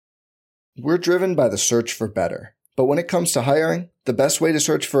We're driven by the search for better. But when it comes to hiring, the best way to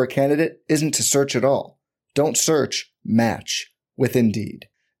search for a candidate isn't to search at all. Don't search, match with Indeed.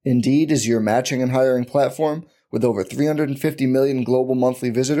 Indeed is your matching and hiring platform with over 350 million global monthly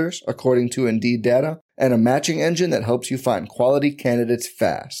visitors, according to Indeed data, and a matching engine that helps you find quality candidates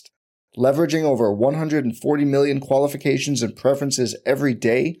fast. Leveraging over 140 million qualifications and preferences every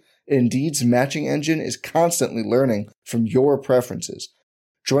day, Indeed's matching engine is constantly learning from your preferences.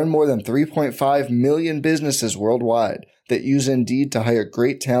 Join more than 3.5 million businesses worldwide that use Indeed to hire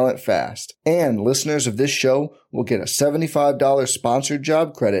great talent fast. And listeners of this show will get a $75 sponsored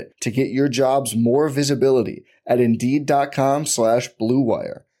job credit to get your jobs more visibility at Indeed.com/Blue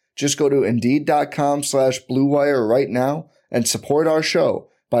Wire. Just go to Indeed.com/Blue Wire right now and support our show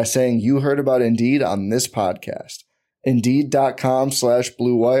by saying you heard about Indeed on this podcast.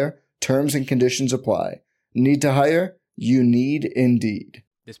 Indeed.com/Blue Wire. Terms and conditions apply. Need to hire? You need Indeed.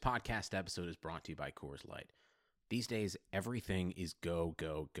 This podcast episode is brought to you by Coors Light. These days, everything is go,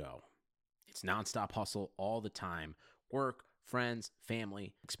 go, go. It's nonstop hustle all the time. Work, friends,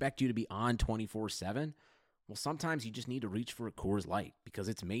 family, expect you to be on 24/7. Well, sometimes you just need to reach for a Coors Light because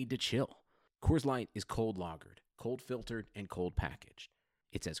it's made to chill. Coors Light is cold lagered, cold filtered, and cold packaged.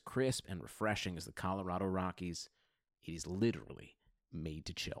 It's as crisp and refreshing as the Colorado Rockies. It is literally made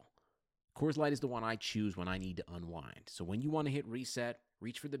to chill. Coors Light is the one I choose when I need to unwind. So when you want to hit reset,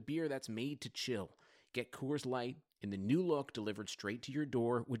 reach for the beer that's made to chill. Get Coors Light in the new look delivered straight to your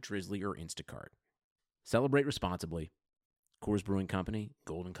door with Drizzly or Instacart. Celebrate responsibly. Coors Brewing Company,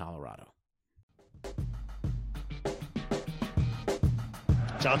 Golden, Colorado.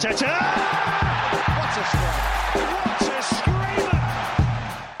 Arteta! What a strike! What a screamer!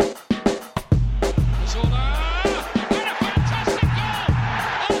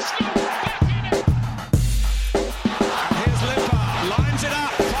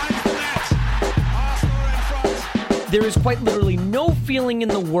 There is quite literally no feeling in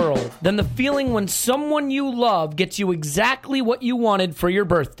the world than the feeling when someone you love gets you exactly what you wanted for your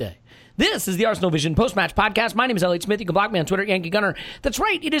birthday. This is the Arsenal Vision Post-Match Podcast. My name is Elliot Smith. You can block me on Twitter, Yankee Gunner. That's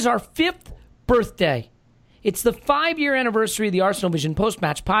right, it is our 5th birthday. It's the 5-year anniversary of the Arsenal Vision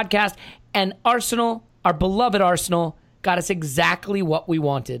Post-Match Podcast, and Arsenal, our beloved Arsenal, got us exactly what we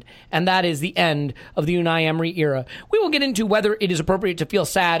wanted, and that is the end of the Unai Emery era. We will get into whether it is appropriate to feel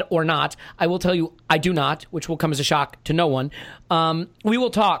sad or not. I will tell you I do not, which will come as a shock to no one. We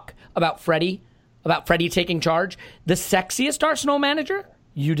will talk about Freddie taking charge, the sexiest Arsenal manager.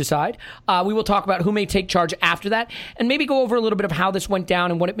 You decide. We will talk about who may take charge after that, and maybe go over a little bit of how this went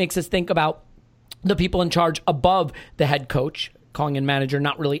down and what it makes us think about the people in charge above the head coach. Calling in manager,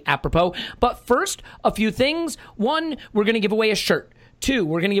 not really apropos. But first, a few things. 1, we're going to give away a shirt. 2,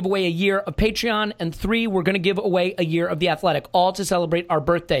 we're going to give away a year of Patreon. And 3, we're going to give away a year of The Athletic, all to celebrate our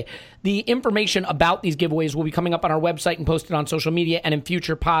birthday. The information about these giveaways will be coming up on our website and posted on social media and in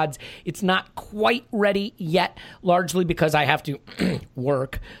future pods. It's not quite ready yet, largely because I have to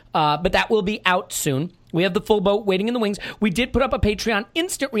work. But that will be out soon. We have the full boat waiting in the wings. We did put up a Patreon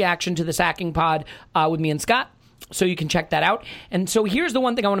instant reaction to the sacking pod with me and Scott. So you can check that out. And so here's the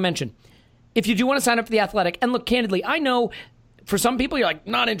one thing I want to mention. If you do want to sign up for The Athletic, and look, candidly, I know for some people you're like,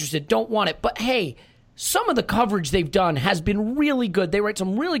 not interested, don't want it. But hey, some of the coverage they've done has been really good. They write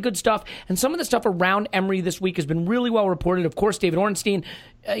some really good stuff. And some of the stuff around Emery this week has been really well reported. Of course, David Ornstein,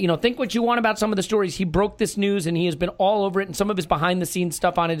 think what you want about some of the stories. He broke this news and he has been all over it. And some of his behind the scenes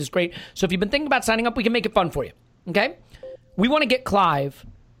stuff on it is great. So if you've been thinking about signing up, we can make it fun for you. Okay? We want to get Clive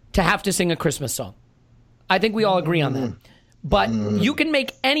to have to sing a Christmas song. I think we all agree on that. But you can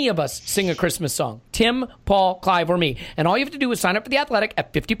make any of us sing a Christmas song. Tim, Paul, Clive, or me. And all you have to do is sign up for The Athletic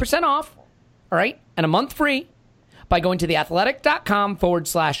at 50% off, all right, and a month free by going to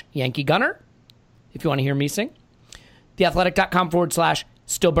theathletic.com/Yankee Gunner if you want to hear me sing.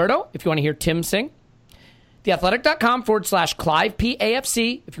 Theathletic.com/Stilberto if you want to hear Tim sing. Theathletic.com/Clive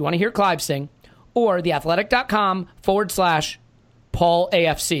PAFC if you want to hear Clive sing. Or theathletic.com/ Paul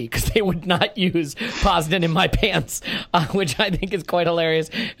AFC, because they would not use Posden in my pants, which I think is quite hilarious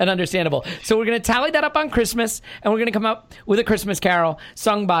and understandable. So we're going to tally that up on Christmas, and we're going to come up with a Christmas carol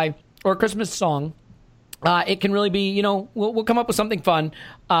sung by, or a Christmas song. It can really be, we'll come up with something fun.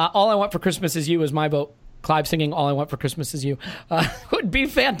 All I Want for Christmas Is You is my vote. Clive singing All I Want for Christmas Is You would be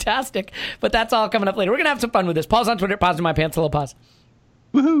fantastic, but that's all coming up later. We're going to have some fun with this. Paul's on Twitter, Pause in my pants. Hello, Pause.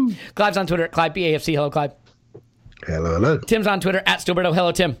 Woohoo! Clive's on Twitter, Clive BAFC. Hello, Clive. Hello, hello. Tim's on Twitter, @Stilberto.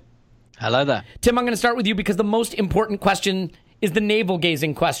 Hello, Tim. Hello there. Tim, I'm going to start with you because the most important question is the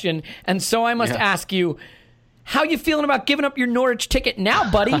navel-gazing question. And so I must ask you, how you feeling about giving up your Norwich ticket now,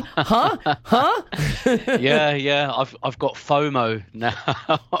 buddy? Huh? Yeah. I've got FOMO now.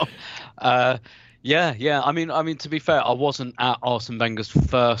 Yeah. I mean, to be fair, I wasn't at Arsene Wenger's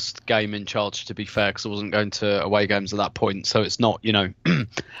first game in charge, to be fair, because I wasn't going to away games at that point. So it's not,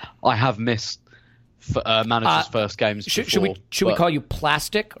 I have missed managers' first games before. Should we call you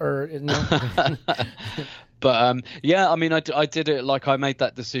plastic or no? But I mean, I did it, like, I made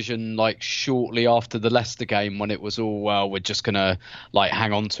that decision like shortly after the Leicester game, when it was all, well, we're just gonna like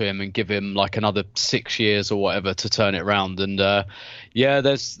hang on to him and give him like another 6 years or whatever to turn it around. And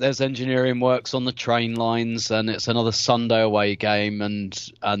there's engineering works on the train lines, and it's another Sunday away game,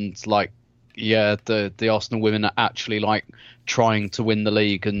 and like, the Arsenal women are actually like trying to win the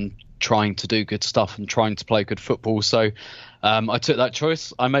league and trying to do good stuff and trying to play good football. So I took that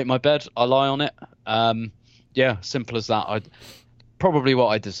choice. I make my bed, I lie on it. Simple as that. Probably what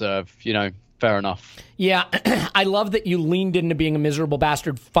I deserve, fair enough. Yeah, I love that you leaned into being a miserable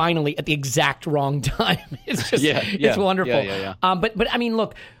bastard finally at the exact wrong time. It's just, it's wonderful. Yeah. But I mean,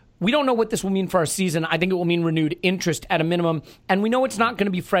 look, we don't know what this will mean for our season. I think it will mean renewed interest at a minimum. And we know it's not going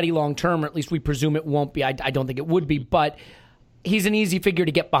to be Freddie long term, or at least we presume it won't be. I don't think it would be, but he's an easy figure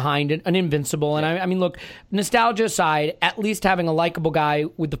to get behind, an invincible. And I mean, look, nostalgia aside, at least having a likable guy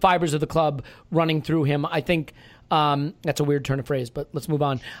with the fibers of the club running through him, I think that's a weird turn of phrase, but let's move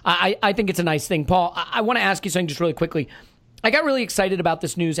on. I think it's a nice thing. Paul, I want to ask you something just really quickly. I got really excited about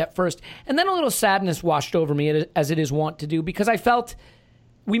this news at first, and then a little sadness washed over me, as it is wont to do, because I felt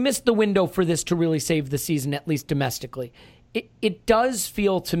we missed the window for this to really save the season, at least domestically. It does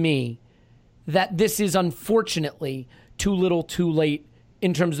feel to me that this is unfortunately too little, too late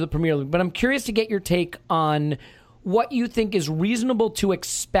in terms of the Premier League. But I'm curious to get your take on what you think is reasonable to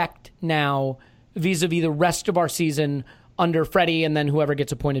expect now vis-a-vis the rest of our season under Freddie and then whoever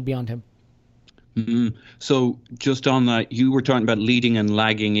gets appointed beyond him. Mm-hmm. So just on that, you were talking about leading and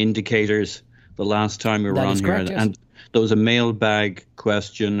lagging indicators the last time we were on here. Correct, yes. And there was a mailbag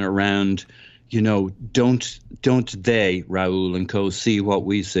question around, don't they, Raul and co, see what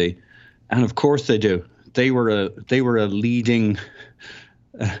we see? And of course they do. They were a leading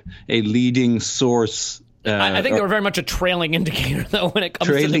source. I think they were very much a trailing indicator, though, when it comes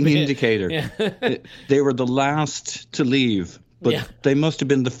to trailing indicator. Yeah. They were the last to leave, but they must have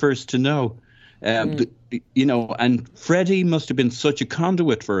been the first to know. And Freddie must have been such a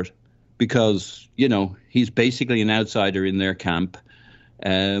conduit for it, because he's basically an outsider in their camp,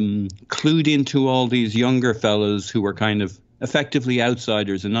 clued into all these younger fellas who were kind of effectively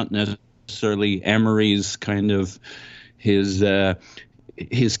outsiders and not necessarily Emery's kind of his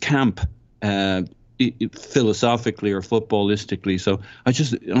camp philosophically or footballistically. So it's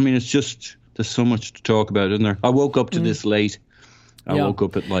just, there's so much to talk about, isn't there? I woke up to this late. I woke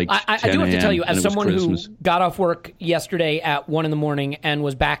up at like 10 I do have to tell you, as someone who Christmas. got off work yesterday at 1 a.m. and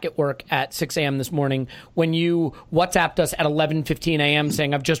was back at work at 6 a.m. this morning, when you WhatsApped us at 11:15 a.m.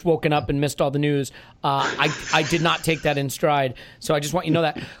 saying, I've just woken up and missed all the news, I did not take that in stride. So I just want you to know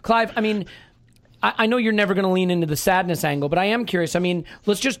that. Clive, I mean, I know you're never going to lean into the sadness angle, but I am curious. I mean,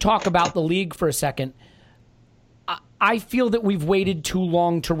 let's just talk about the league for a second. I feel that we've waited too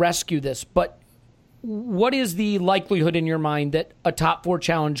long to rescue this, but what is the likelihood in your mind that a top four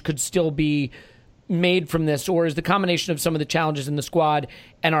challenge could still be made from this? Or is the combination of some of the challenges in the squad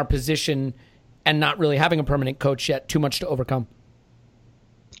and our position and not really having a permanent coach yet too much to overcome?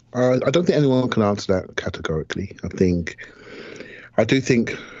 I don't think anyone can answer that categorically. I do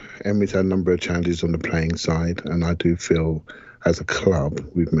think Emery's had a number of challenges on the playing side, and I do feel as a club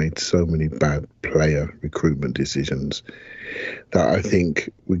we've made so many bad player recruitment decisions that I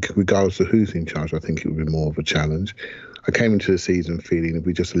think, regardless of who's in charge, I think it would be more of a challenge. I came into the season feeling if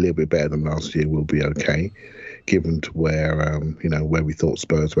we're just a little bit better than last year, we'll be okay, given to where where we thought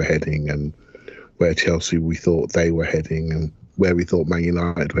Spurs were heading and where Chelsea we thought they were heading and where we thought Man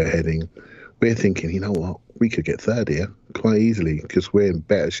United were heading. We're thinking, you know what, we could get third here quite easily because we're in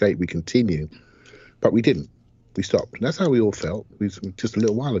better shape. We continue, but we didn't. We stopped. And that's how we all felt. Just a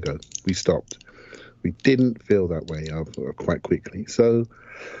little while ago, we stopped. We didn't feel that way quite quickly. So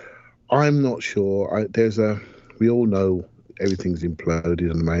I'm not sure. We all know everything's imploded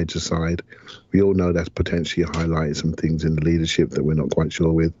on the manager side. We all know that's potentially highlighted some things in the leadership that we're not quite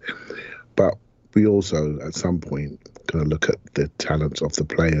sure with. But we also, at some point, going to look at the talents of the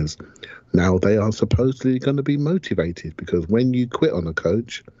players. Now they are supposedly going to be motivated, because when you quit on a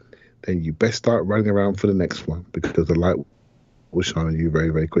coach, then you best start running around for the next one, because the light will shine on you very,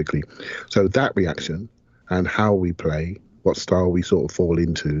 very quickly. So that reaction and how we play, what style we sort of fall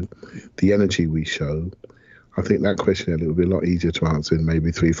into, the energy we show, I think that question will be a lot easier to answer in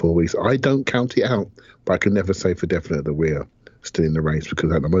maybe 3-4 weeks. I don't count it out, but I can never say for definite that we're still in the race,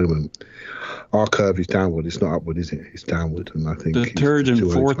 because at the moment our curve is downward. It's not upward, is it? It's downward, and I think the third and too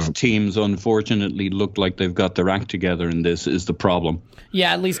early to fourth answer. teams unfortunately look like they've got their act together, and this is the problem.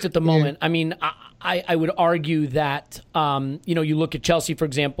 Yeah, at least at the moment. I mean, I would argue that, you look at Chelsea, for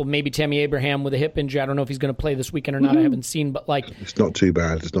example, maybe Tammy Abraham with a hip injury. I don't know if he's going to play this weekend or not. I haven't seen, but it's not too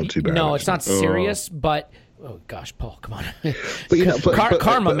bad. It's not too bad. No, it's not serious, but... Oh gosh, Paul, come on! But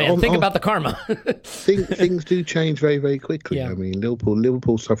karma, man. Think about the karma. things do change very, very quickly. Yeah. I mean,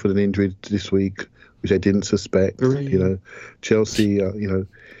 Liverpool suffered an injury this week, which they didn't suspect. Chelsea,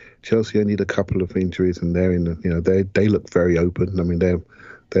 Chelsea only need a couple of injuries, and they're in. They look very open. I mean, they're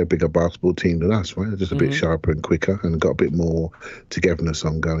a bigger basketball team than us, right? They're just a bit sharper and quicker, and got a bit more togetherness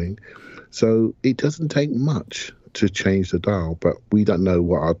ongoing. So it doesn't take much to change the dial, but we don't know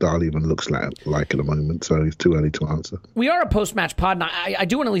what our dial even looks like at the moment, so it's too early to answer. We are a post-match pod, and I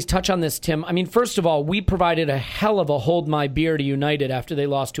do want to at least touch on this, Tim. I mean, first of all, we provided a hell of a hold my beer to United after they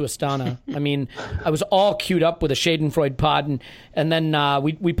lost to Astana. I mean, I was all queued up with a Schadenfreude pod, and then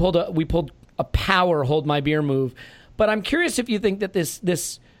we pulled a power hold my beer move. But I'm curious if you think that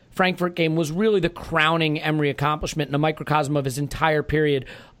this Frankfurt game was really the crowning Emery accomplishment in a microcosm of his entire period.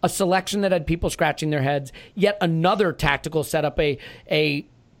 A selection that had people scratching their heads, yet another tactical setup, a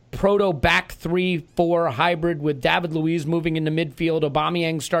proto back 3-4 hybrid with David Luiz moving into midfield,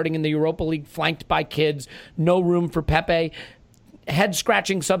 Aubameyang starting in the Europa League flanked by kids, no room for Pepe,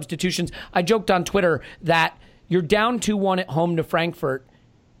 head-scratching substitutions. I joked on Twitter that you're down 2-1 at home to Frankfurt.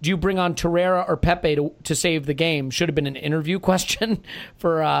 Do you bring on Torreira or Pepe to save the game? Should have been an interview question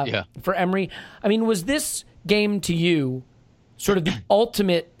for Emery. I mean, was this game to you sort of the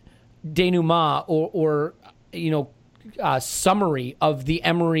ultimate denouement or summary of the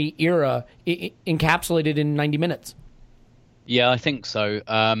Emery era encapsulated in 90 minutes? Yeah, I think so.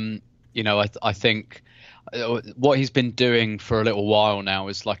 I think what he's been doing for a little while now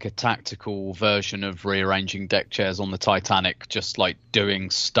is like a tactical version of rearranging deck chairs on the Titanic, just like doing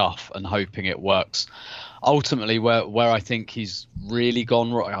stuff and hoping it works. Ultimately, where I think he's really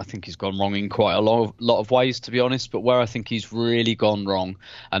gone wrong, I think he's gone wrong in quite a lot of ways, to be honest, but where I think he's really gone wrong,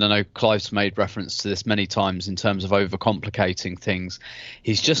 and I know Clive's made reference to this many times in terms of overcomplicating things,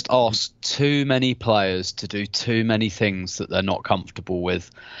 he's just asked too many players to do too many things that they're not comfortable with.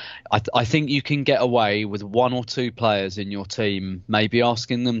 I think you can get away with one or two players in your team maybe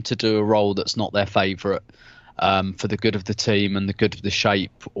asking them to do a role that's not their favourite, for the good of the team and the good of the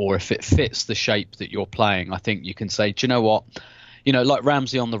shape, or if it fits the shape that you're playing. I think you can say, do you know what? Like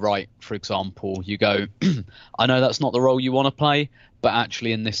Ramsey on the right, for example, you go, I know that's not the role you want to play, but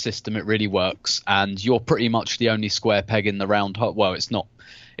actually in this system it really works, and you're pretty much the only square peg in the round hole. Well, it's not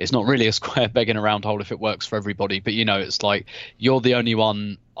really a square peg in a round hole if it works for everybody, but it's like you're the only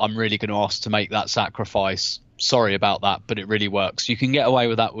one I'm really going to ask to make that sacrifice. Sorry about that, but it really works. You can get away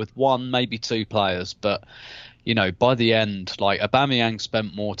with that with one, maybe two players, but by the end, like Aubameyang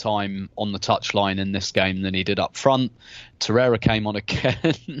spent more time on the touchline in this game than he did up front. Torreira came on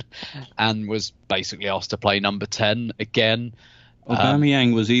again and was basically asked to play number 10 again.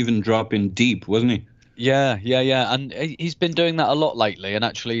 Aubameyang was even dropping deep, wasn't he? Yeah. And he's been doing that a lot lately. And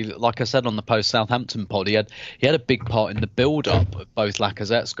actually, like I said on the post-Southampton pod, he had a big part in the build-up of both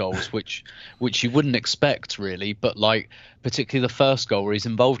Lacazette's goals, which you wouldn't expect, really. But, like, particularly the first goal where he's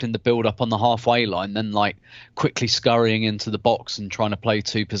involved in the build-up on the halfway line, then, like, quickly scurrying into the box and trying to play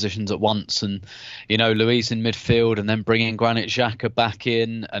two positions at once. And, Luiz in midfield and then bringing Granit Xhaka back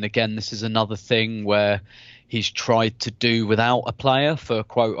in. And, again, this is another thing where he's tried to do without a player for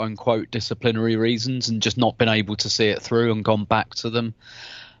quote unquote disciplinary reasons and just not been able to see it through and gone back to them.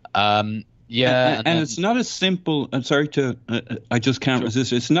 And it's not as simple. I'm sorry to, I just can't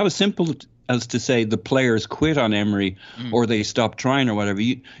resist. It's not as simple as to say the players quit on Emery or they stop trying or whatever.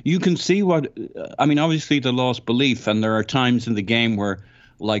 You can see obviously they lost belief, and there are times in the game where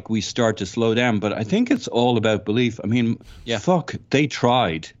like we start to slow down, but I think it's all about belief. I mean, fuck, they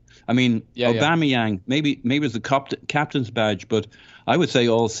tried. I mean, Aubameyang, maybe it's the captain's badge, but I would say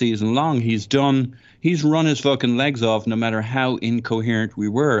all season long he's run his fucking legs off no matter how incoherent we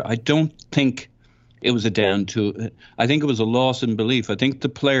were. I don't think it was I think it was a loss in belief. I think the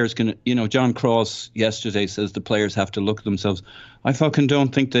players can, John Cross yesterday says the players have to look at themselves. I fucking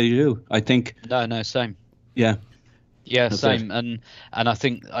don't think they do. I think. No, same. Yeah. Yeah, same. And I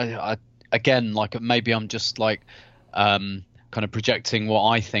think, I again, like maybe I'm just like, kind of projecting what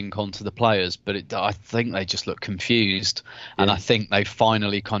I think onto the players, but I think they just look confused, and I think they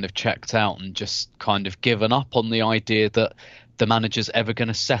finally kind of checked out and just kind of given up on the idea that the manager's ever going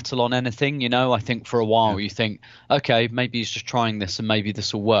to settle on anything. I think for a while you think, okay, maybe he's just trying this and maybe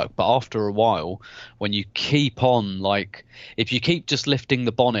this will work. But after a while, when you keep on, like, if you keep just lifting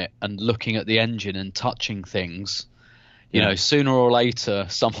the bonnet and looking at the engine and touching things, sooner or later,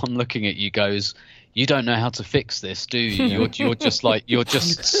 someone looking at you goes, you don't know how to fix this, do you? You're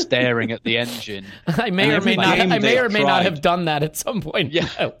just staring at the engine. I may or may not have done that at some point.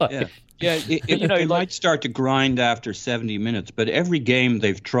 It might start to grind after 70 minutes, but every game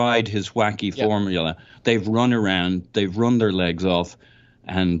they've tried his wacky formula. They've run around, they've run their legs off,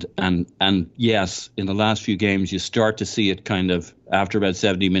 and yes, in the last few games you start to see it kind of after about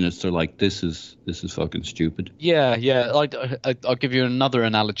 70 minutes. They're like, this is fucking stupid. I'll give you another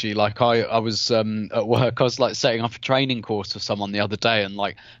analogy. Like I was at work, I was like setting up a training course for someone the other day, and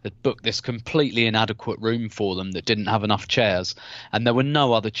like had booked this completely inadequate room for them that didn't have enough chairs, and there were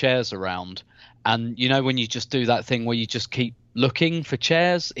no other chairs around. And when you just do that thing where you just keep looking for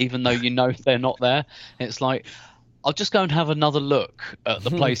chairs even though they're not there, it's like, I'll just go and have another look at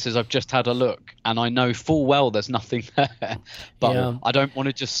the places I've just had a look, and I know full well there's nothing there. But I don't want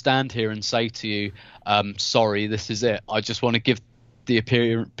to just stand here and say to you, sorry, this is it. I just want to give the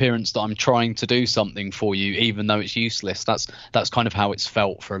appearance that I'm trying to do something for you, even though it's useless. That's kind of how it's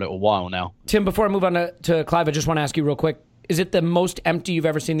felt for a little while now. Tim, before I move on to Clive, I just want to ask you real quick, is it the most empty you've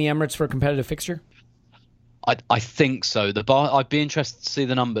ever seen the Emirates for a competitive fixture? I think so. I'd be interested to see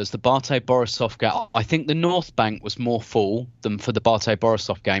the numbers. The Bate Borisov game, I think the North Bank was more full than for the Bate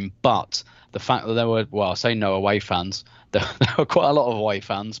Borisov game, but the fact that there were, I say no away fans, there were quite a lot of away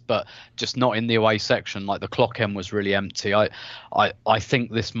fans, but just not in the away section. Like the clock end was really empty. I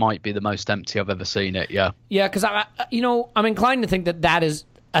think this might be the most empty I've ever seen it. Yeah, because I'm inclined to think that is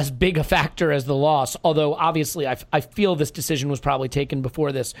as big a factor as the loss, although obviously I feel this decision was probably taken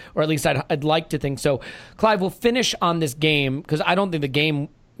before this, or at least I'd like to think so. Clive, we'll finish on this game, because I don't think the game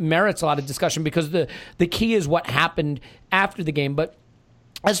merits a lot of discussion, because the key is what happened after the game. But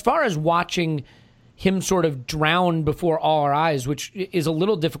as far as watching him sort of drown before all our eyes, which is a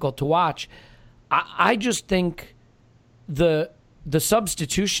little difficult to watch, I just think the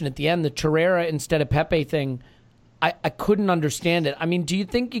substitution at the end, the Torreira instead of Pepe thing, I couldn't understand it. I mean, do you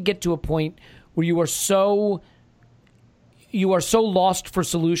think you get to a point where you are so lost for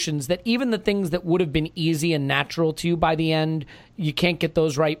solutions that even the things that would have been easy and natural to you by the end, you can't get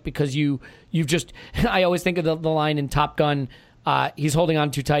those right because you've just... I always think of the line in Top Gun, he's holding on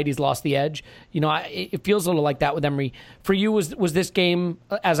too tight, he's lost the edge. It feels a little like that with Emery. For you, was this game,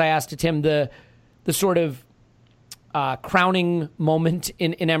 as I asked to Tim, the sort of crowning moment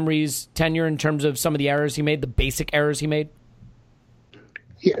in Emery's tenure in terms of some of the errors he made, the basic errors he made?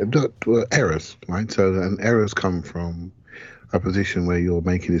 Yeah, errors, right? So, errors come from a position where you're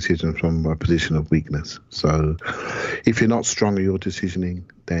making decisions from a position of weakness. So, if you're not strong in your decisioning,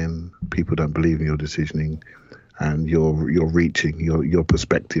 then people don't believe in your decisioning, and you're reaching, your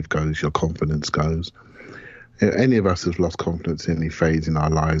perspective goes, your confidence goes. Any of us have lost confidence in any phase in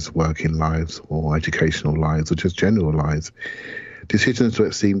our lives, working lives or educational lives or just general lives. Decisions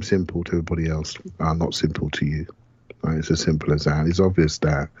that seem simple to everybody else are not simple to you. Right? It's as simple as that. It's obvious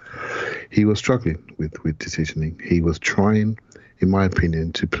that he was struggling with decisioning. He was trying, in my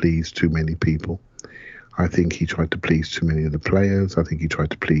opinion, to please too many people. I think he tried to please too many of the players. I think he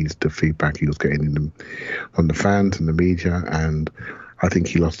tried to please the feedback he was getting from the fans and the media, and I think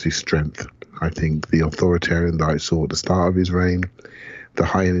he lost his strength. I think the authoritarian that I saw at the start of his reign, the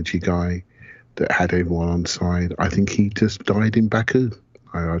high-energy guy that had everyone on side, I think he just died in Baku.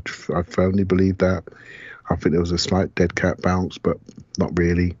 I firmly believe that. I think there was a slight dead cat bounce, but not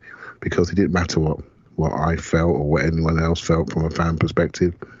really, because it didn't matter what I felt or what anyone else felt from a fan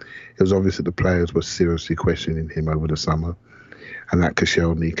perspective. It was obvious that the players were seriously questioning him over the summer. And that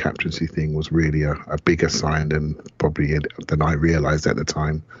Koscielny captaincy thing was really a bigger sign than I realised at the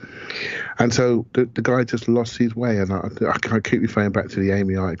time. And so the guy just lost his way. And I keep referring back to the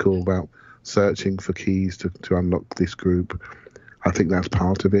Amy article about searching for keys to unlock this group. I think that's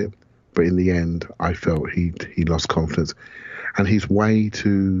part of it. But in the end, I felt he lost confidence. And his way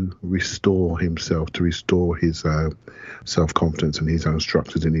to restore himself, to restore his self-confidence and his own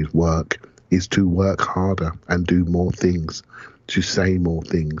structures in his work, is to work harder and do more things, to say more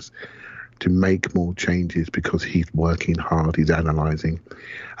things, to make more changes, because he's working hard, he's analysing.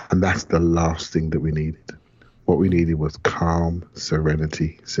 And that's the last thing that we needed. What we needed was calm,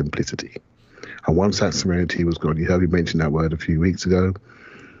 serenity, simplicity. And once that serenity was gone, you heard me mention that word a few weeks ago,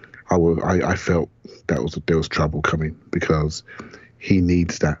 I felt there was trouble coming, because he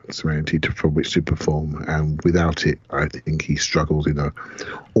needs that serenity from which to perform. And without it, I think he struggles in a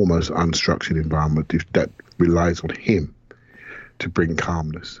almost unstructured environment that relies on him to bring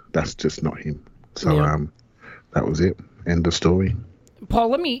calmness. That's just not him. So that was it. End of story. Paul,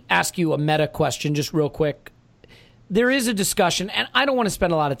 let me ask you a meta question just real quick. There is a discussion, and I don't want to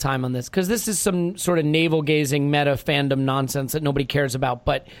spend a lot of time on this because this is some sort of navel-gazing meta fandom nonsense that nobody cares about,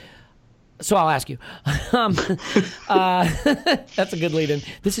 but so I'll ask you. That's a good lead-in.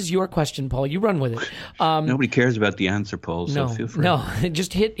 This is your question, Paul. You run with it. Nobody cares about the answer, Paul, so feel free. No,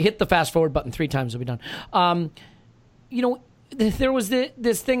 just hit the fast-forward button 3 times, it'll be done. There was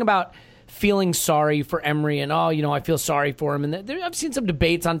this thing about feeling sorry for Emery and, I feel sorry for him. And I've seen some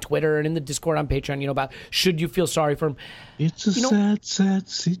debates on Twitter and in the Discord on Patreon, about should you feel sorry for him? It's a sad, sad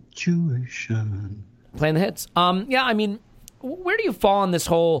situation. Playing the hits. Where do you fall on this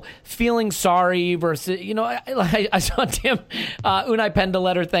whole feeling sorry versus, I saw Tim, Unai penned a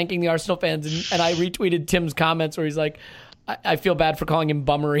letter thanking the Arsenal fans, and I retweeted Tim's comments where he's like, I feel bad for calling him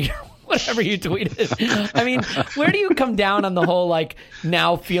bummery or whatever you tweeted. I mean, where do you come down on the whole,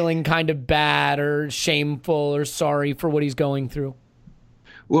 now feeling kind of bad or shameful or sorry for what he's going through?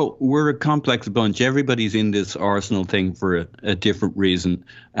 Well, we're a complex bunch. Everybody's in this Arsenal thing for a different reason.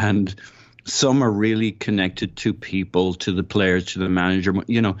 And some are really connected to people, to the players, to the manager,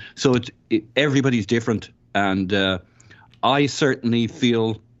 so everybody's different. And I certainly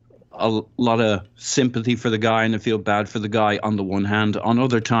feel a lot of sympathy for the guy and I feel bad for the guy on the one hand. On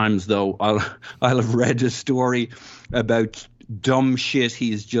other times, though, I'll have read a story about dumb shit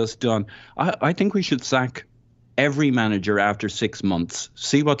he's just done. I think we should sack every manager after 6 months.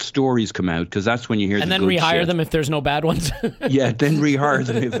 See what stories come out, because that's when you hear and the then good rehire shit. them if there's no bad ones. Yeah, then rehire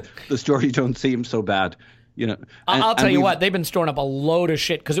them if the stories don't seem so bad. I'll tell you what, they've been storing up a load of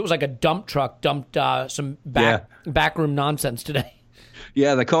shit because it was like a dump truck dumped some backroom nonsense today.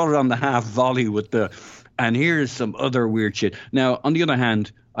 Yeah, they call it on the half volley and here's some other weird shit. Now, on the other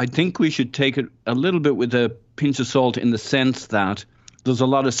hand, I think we should take it a little bit with a pinch of salt in the sense that there's a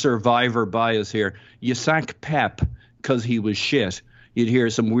lot of survivor bias here. You sack Pep because he was shit. You'd hear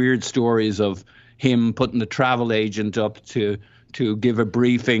some weird stories of him putting the travel agent up to give a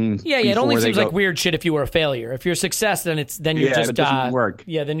briefing. Yeah, it only seems like weird shit if you were a failure. If you're a success, then you're just it doesn't work.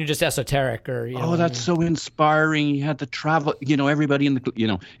 Yeah, then you're just esoteric or that's so inspiring. You had to travel. Everybody in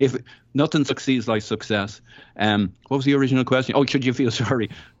the if nothing succeeds like success. What was the original question? Oh, should you feel sorry?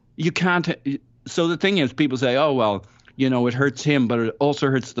 You can't. So the thing is, people say, oh well, it hurts him, but it also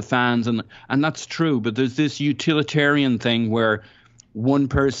hurts the fans, and that's true. But there's this utilitarian thing where one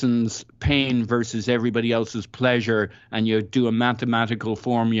person's pain versus everybody else's pleasure, and you do a mathematical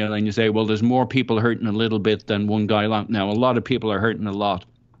formula and you say, well, there's more people hurting a little bit than one guy. Now, a lot of people are hurting a lot.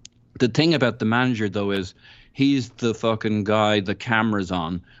 The thing about the manager, though, is he's the fucking guy the camera's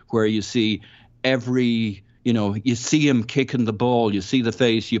on, where you see you see him kicking the ball, you see the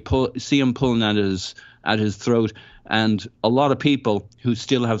face, see him pulling at his throat, and a lot of people who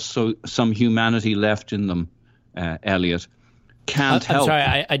still have some humanity left in them, Elliot, can't help. I'm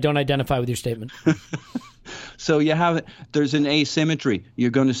sorry, I don't identify with your statement. So there's an asymmetry.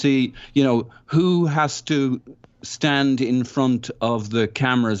 You're going to see, who has to stand in front of the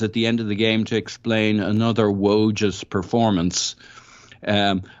cameras at the end of the game to explain another Woj's performance.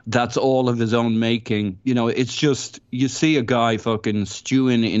 That's all of his own making. It's just, you see a guy fucking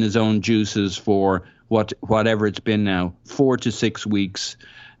stewing in his own juices for whatever it's been now, 4 to 6 weeks.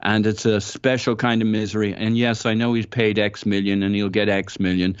 And it's a special kind of misery. And yes, I know he's paid X million and he'll get X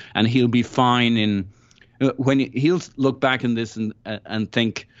million and he'll be fine when he'll look back in this and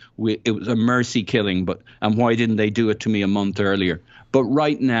think it was a mercy killing, and why didn't they do it to me a month earlier? But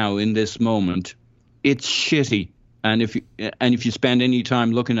right now in this moment, it's shitty. And if you spend any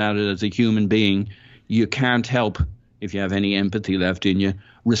time looking at it as a human being, you can't help, if you have any empathy left in you,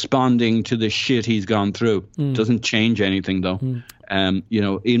 responding to the shit he's gone through. Doesn't change anything though.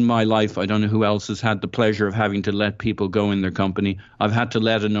 In my life, I don't know who else has had the pleasure of having to let people go in their company. I've had to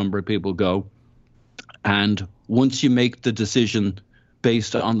let a number of people go. And once you make the decision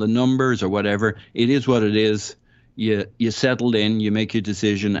based on the numbers or whatever, it is what it is. You settle in, you make your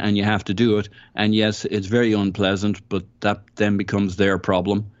decision, and you have to do it. And yes, it's very unpleasant, but that then becomes their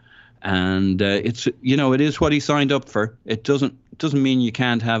problem. And it is what he signed up for. It doesn't mean you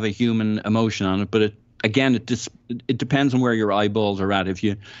can't have a human emotion on it, but it depends on where your eyeballs are at. If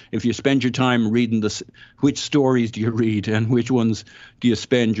you spend your time reading which stories do you read and which ones do you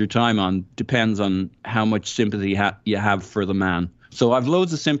spend your time on, depends on how much sympathy you have for the man. So I've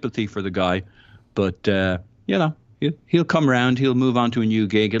loads of sympathy for the guy, but he'll come around. He'll move on to a new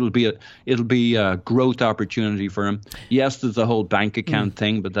gig. It'll be a growth opportunity for him. Yes, there's a whole bank account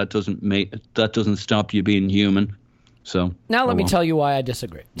thing, but that doesn't stop you being human. So now let me tell you why I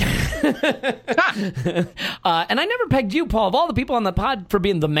disagree. And I never pegged you, Paul, of all the people on the pod, for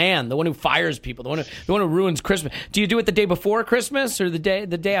being the man, the one who fires people, the one who ruins Christmas. Do you do it the day before Christmas or the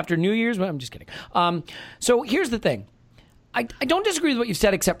day after New Year's? Well, I'm just kidding. So here's the thing. I don't disagree with what you've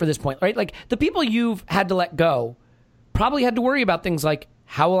said except for this point, right? Like, the people you've had to let go probably had to worry about things like,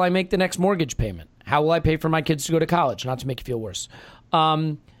 how will I make the next mortgage payment? How will I pay for my kids to go to college? Not to make you feel worse.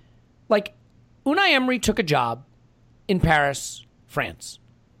 Like, Unai Emery took a job in Paris, France.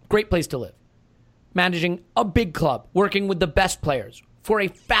 Great place to live. Managing a big club, working with the best players for a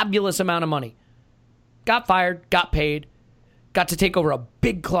fabulous amount of money. Got fired, got paid, got to take over a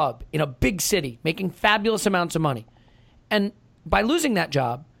big club in a big city, making fabulous amounts of money. And by losing that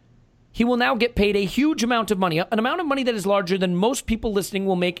job, he will now get paid a huge amount of money, an amount of money that is larger than most people listening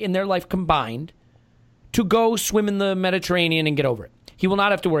will make in their life combined, to go swim in the Mediterranean and get over it. He will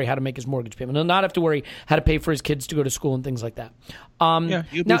not have to worry how to make his mortgage payment. He'll not have to worry how to pay for his kids to go to school and things like that.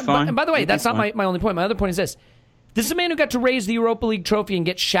 You'll be fine. And by the way, that's not my only point. My other point is this. This is a man who got to raise the Europa League trophy and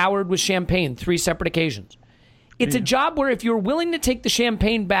get showered with champagne 3 separate occasions. It's a job where if you're willing to take the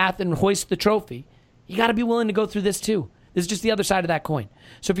champagne bath and hoist the trophy, you got to be willing to go through this too. This is just the other side of that coin.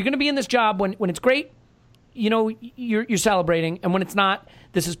 So if you're going to be in this job when it's great, you're celebrating, and when it's not,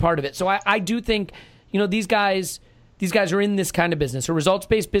 this is part of it. So I do think, these guys are in this kind of business. A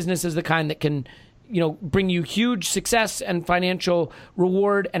results-based business is the kind that can, bring you huge success and financial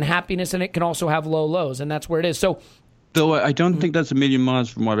reward and happiness, and it can also have low lows, and that's where it is. So, though I don't think that's a million miles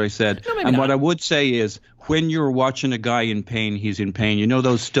from what I said. No, maybe and not. what I would say is, when you're watching a guy in pain, he's in pain. You know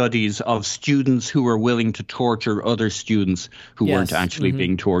those studies of students who were willing to torture other students who weren't actually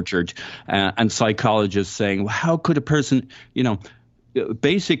being tortured, and psychologists saying, well, how could a person,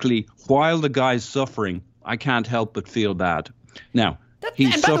 basically, while the guy's suffering, I can't help but feel bad. Now,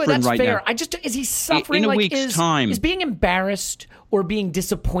 he's and by the way, suffering that's right fair. now. Is he suffering? In a like, week's time. Is being embarrassed or being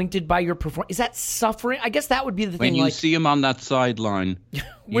disappointed by your performance, is that suffering? I guess that would be the thing. When you see him on that sideline,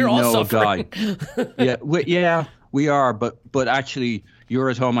 we're all suffering. Guy. We are. But actually, you're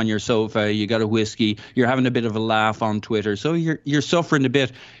at home on your sofa. You got a whiskey. You're having a bit of a laugh on Twitter. So you're suffering a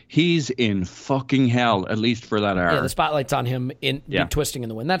bit. He's in fucking hell, at least for that hour. Yeah, the spotlight's on him twisting in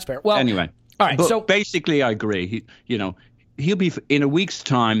the wind. That's fair. Well, anyway. All right. But so basically, I agree. He'll be in a week's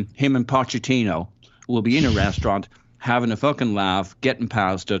time. Him and Pochettino will be in a restaurant having a fucking laugh, getting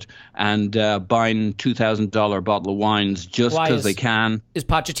past it, and buying $2,000 bottle of wines just because they can. Is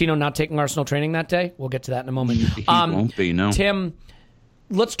Pochettino not taking Arsenal training that day? We'll get to that in a moment. He won't be, no. Tim,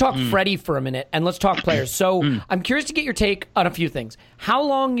 let's talk Freddie for a minute, and let's talk players. So I'm curious to get your take on a few things. How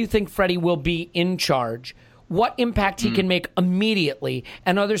long you think Freddie will be in charge? What impact he can make immediately?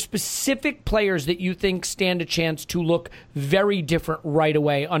 And are there specific players that you think stand a chance to look very different right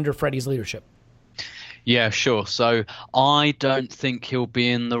away under Freddie's leadership? Yeah, sure. So I don't think he'll be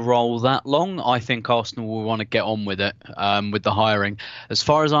in the role that long. I think Arsenal will want to get on with it, with the hiring. As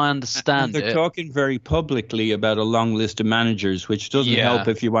far as I understand they're talking very publicly about a long list of managers, which doesn't help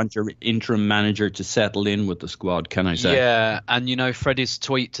if you want your interim manager to settle in with the squad, can I say? Yeah, and Freddie's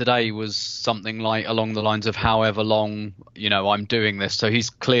tweet today was something like along the lines of however long, I'm doing this. So he's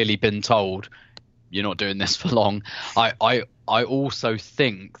clearly been told, you're not doing this for long. I also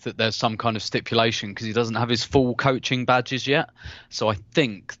think that there's some kind of stipulation because he doesn't have his full coaching badges yet. So I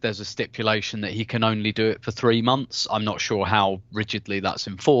think there's a stipulation that he can only do it for 3 months. I'm not sure how rigidly that's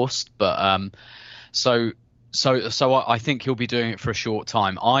enforced, but so I think he'll be doing it for a short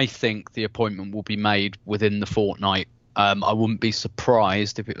time. I think the appointment will be made within the fortnight. I wouldn't be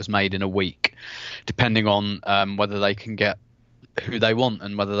surprised if it was made in a week, depending on whether they can get who they want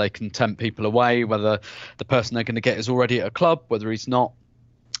and whether they can tempt people away, whether the person they're going to get is already at a club, whether he's not,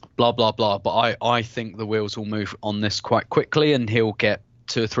 blah, blah, blah. But I think the wheels will move on this quite quickly and he'll get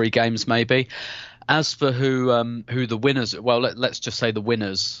 2 or 3 games maybe. As for who the winners, well, let's just say the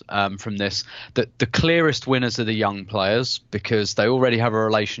winners from this, that the clearest winners are the young players because they already have a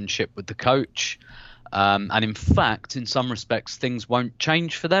relationship with the coach. And in fact, in some respects, things won't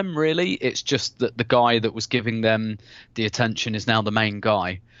change for them, really. It's just that the guy that was giving them the attention is now the main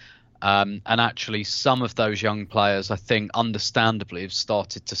guy. And actually, some of those young players, I think, understandably, have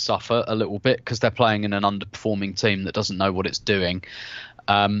started to suffer a little bit because they're playing in an underperforming team that doesn't know what it's doing.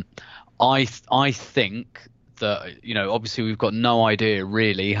 I think that, obviously we've got no idea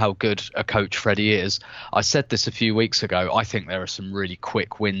really how good a coach Freddie is. I said this a few weeks ago. I think there are some really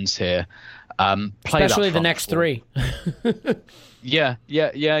quick wins here. Especially the next 3. Yeah.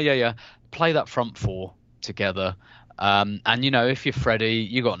 Play that front 4 together. And, if you're Freddie,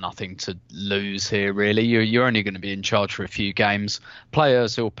 you got nothing to lose here, really. You're only going to be in charge for a few games.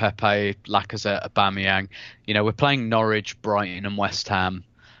 Players, Pepe, Lacazette, Aubameyang. We're playing Norwich, Brighton and West Ham.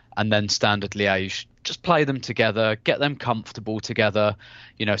 and then standard Liège. Just play them together, get them comfortable together.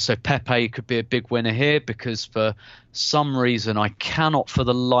 So Pepe could be a big winner here, because for some reason I cannot for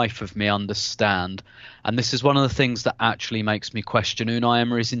the life of me understand, and this is one of the things that actually makes me question Unai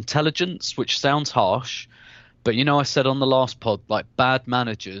Emery's intelligence, which sounds harsh, but I said on the last pod, like, bad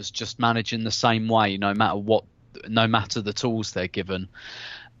managers just manage in the same way, no matter the tools they're given.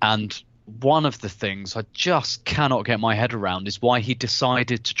 And one of the things I just cannot get my head around is why he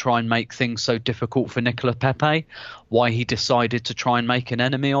decided to try and make things so difficult for Nicolas Pepe, why he decided to try and make an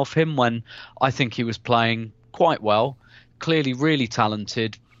enemy of him when I think he was playing quite well, clearly really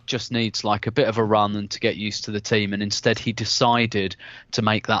talented, just needs like a bit of a run and to get used to the team. And instead he decided to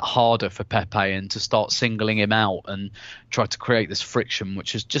make that harder for Pepe and to start singling him out and try to create this friction,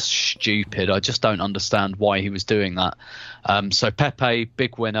 which is just stupid. I just don't understand why he was doing that. So Pepe,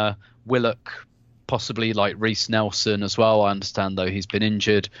 big winner. Willock, possibly like Reece Nelson as well. I understand though he's been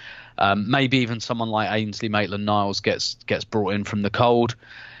injured. Maybe even someone like Ainsley Maitland-Niles gets brought in from the cold.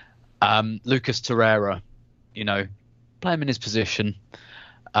 Lucas Torreira, play him in his position.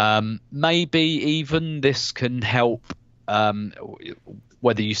 Maybe even this can help,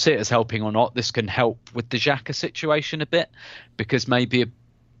 whether you see it as helping or not, this can help with the Xhaka situation a bit, because maybe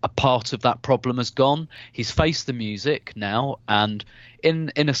a part of that problem has gone. He's faced the music now, and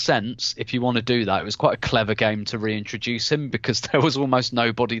in a sense, if you want to do that, it was quite a clever game to reintroduce him, because there was almost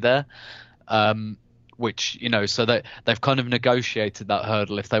nobody there. Which, so they've kind of negotiated that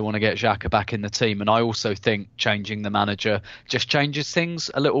hurdle if they want to get Xhaka back in the team. And I also think changing the manager just changes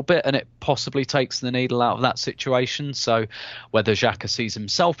things a little bit, and it possibly takes the needle out of that situation. So whether Xhaka sees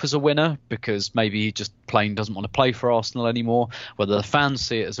himself as a winner because maybe he just plain doesn't want to play for Arsenal anymore, whether the fans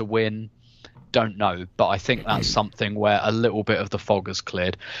see it as a win, don't know. But I think that's something where a little bit of the fog has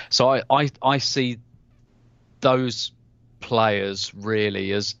cleared. So I see those players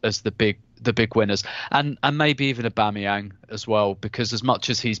really as the big winners, and maybe even Aubameyang as well, because as much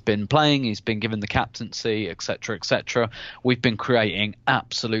as he's been playing, he's been given the captaincy, etc., we've been creating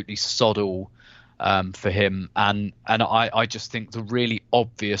absolutely sod all for him, and I just think the really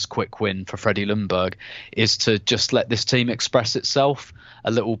obvious quick win for Freddie Ljungberg is to just let this team express itself a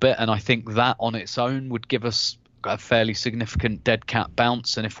little bit, and I think that on its own would give us a fairly significant dead cat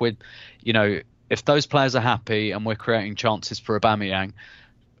bounce. And if we're, if those players are happy and we're creating chances for Aubameyang,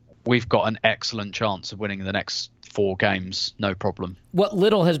 we've got an excellent chance of winning the next 4 games, no problem. What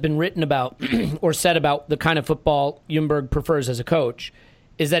little has been written about or said about the kind of football Ljungberg prefers as a coach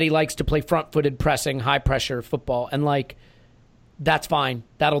is that he likes to play front-footed, pressing, high-pressure football. And, that's fine.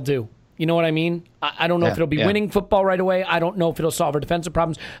 That'll do. You know what I mean? I don't know if it'll be winning football right away. I don't know if it'll solve our defensive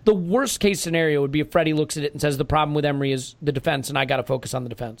problems. The worst-case scenario would be if Freddie looks at it and says the problem with Emery is the defense, and I got to focus on the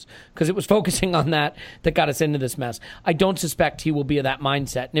defense. Because it was focusing on that got us into this mess. I don't suspect he will be of that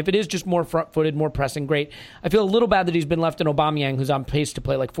mindset. And if it is just more front-footed, more pressing, great. I feel a little bad that he's been left in Aubameyang, who's on pace to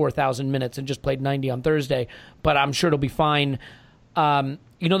play 4,000 minutes and just played 90 on Thursday. But I'm sure it'll be fine.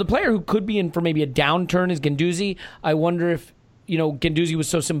 The player who could be in for maybe a downturn is Guendouzi. I wonder if Guendouzi was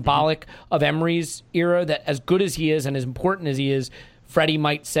so symbolic of Emery's era that as good as he is and as important as he is, Freddie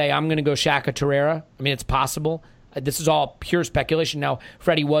might say, I'm going to go Xhaka Torreira. I mean, it's possible. This is all pure speculation. Now,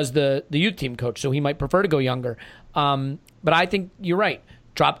 Freddie was the youth team coach, so he might prefer to go younger. But I think you're right.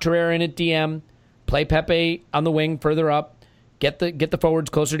 Drop Torreira in at DM, play Pepe on the wing further up, get the forwards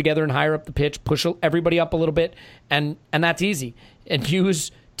closer together and higher up the pitch, push everybody up a little bit, and that's easy. And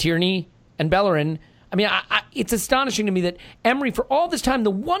use Tierney and Bellerin. I mean, it's astonishing to me that Emery, for all this time,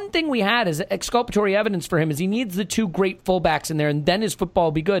 the one thing we had as exculpatory evidence for him is he needs the 2 great fullbacks in there, and then his football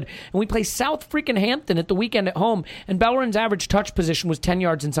will be good. And we play South freaking Hampton at the weekend at home, and Bellerin's average touch position was 10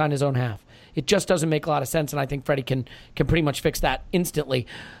 yards inside his own half. It just doesn't make a lot of sense, and I think Freddie can pretty much fix that instantly.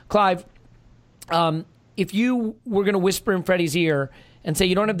 Clive, if you were going to whisper in Freddie's ear and say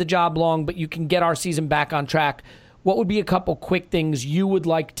you don't have the job long, but you can get our season back on track, what would be a couple quick things you would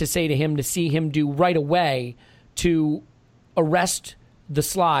like to say to him to see him do right away to arrest the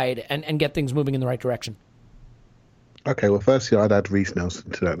slide and get things moving in the right direction? Okay, well, firstly, I'd add Reece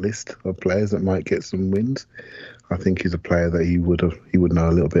Nelson to that list of players that might get some wins. I think he's a player that he would know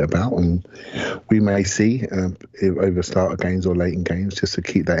a little bit about, and we may see over starter games or late in games just to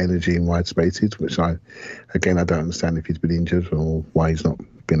keep that energy in wide spaces, which I don't understand if he's been injured or why he's not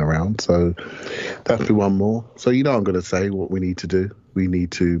been around. So that'd be one more. So I'm going to say what we need to do. We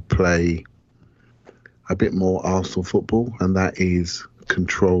need to play a bit more Arsenal football, and that is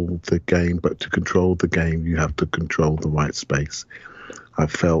control the game. But to control the game, you have to control the right space. I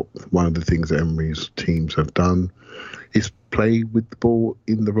felt one of the things that Emery's teams have done is play with the ball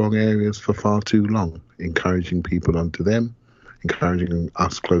in the wrong areas for far too long, encouraging people onto them encouraging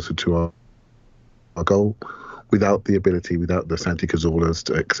us closer to our goal. Without the ability, without the Santi Cazorlas,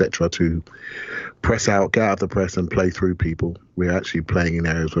 etc., to press out, get out of the press and play through people, we're actually playing in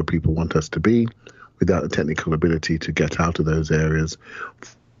areas where people want us to be, without the technical ability to get out of those areas,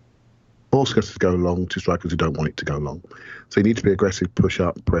 forcing us to go long to strikers who don't want it to go long. So you need to be aggressive, push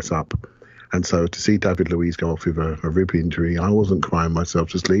up, press up. And so to see David Luiz go off with a rib injury, I wasn't crying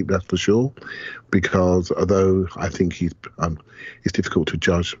myself to sleep, that's for sure, because although I think it's difficult to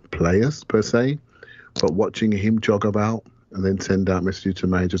judge players per se, but watching him jog about and then send out messages to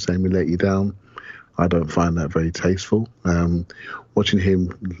manager saying we let you down, I don't find that very tasteful. Watching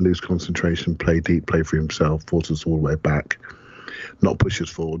him lose concentration, play deep, play for himself, force us all the way back, not push us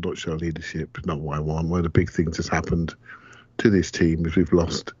forward, not show leadership, not what I want. One of the big things that's happened to this team is we've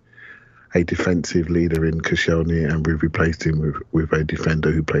lost a defensive leader in Koscielny and we've replaced him with a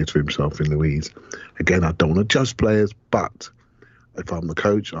defender who plays for himself in Luiz. Again, I don't want to judge players, but if I'm the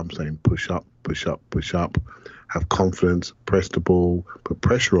coach, I'm saying push up, push up, push up, have confidence, press the ball, put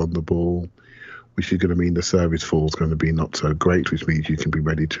pressure on the ball, which is going to mean the service fall is going to be not so great, which means you can be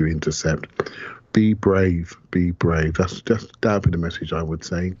ready to intercept. Be brave, be brave. That would be the message I would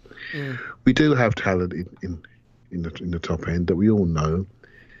say. We do have talent in the top end that we all know.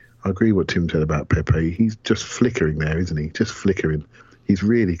 I agree what Tim said about Pepe. He's just flickering there, isn't he? Just flickering. He's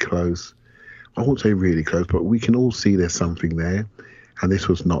really close. I won't say really close, but we can all see there's something there. And this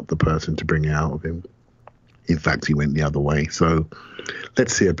was not the person to bring it out of him. In fact, he went the other way. So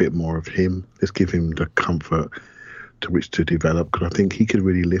let's see a bit more of him. Let's give him the comfort to which to develop, because I think he could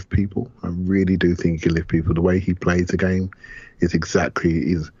really lift people. I really do think he can lift people. The way he plays the game is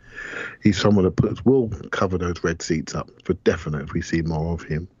exactly... He's someone that will cover those red seats up for definite if we see more of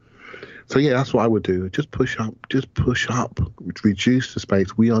him. So, yeah, that's what I would do. Just push up. Just push up. Reduce the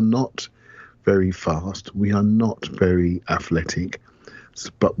space. We are not very fast. We are not very athletic.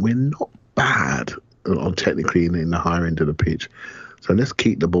 But we're not bad technically in the higher end of the pitch. So let's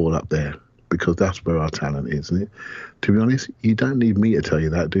keep the ball up there, because that's where our talent is, isn't it? To be honest, you don't need me to tell you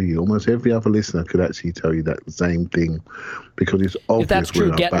that, do you? Almost every other listener could actually tell you that same thing, because it's obvious. If that's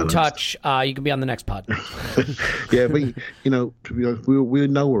true, get in touch. Unbalanced. You can be on the next pod. Yeah, but, to be honest, we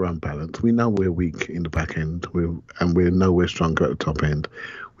know we're unbalanced. We know we're weak in the back end, and we know we're stronger at the top end.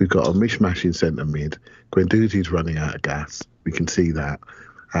 We've got a mishmash in centre mid. Guendouzi's running out of gas. We can see that.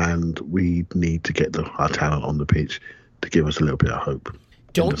 And we need to get our talent on the pitch to give us a little bit of hope.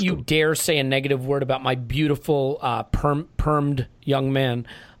 Don't you dare say a negative word about my beautiful permed young man.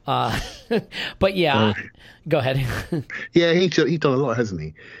 But yeah, go ahead. Yeah, he's done a lot, hasn't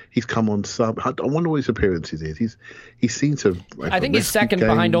he? He's come on sub. I wonder what his appearances is. He's seen to. I think he's second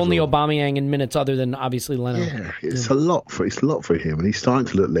behind only Aubameyang in minutes, other than obviously Leno. Yeah, it's a lot for him, and he's starting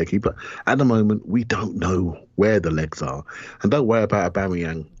to look leggy. But at the moment, we don't know where the legs are, and don't worry about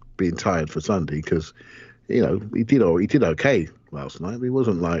Aubameyang being tired for Sunday, because he did okay last night. He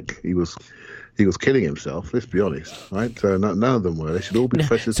wasn't like he was killing himself. Let's be honest, right? None of them were. They should all be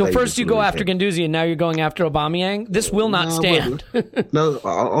fresh as So first you go after Guendouzi, and now you're going after Aubameyang. This will not stand. No,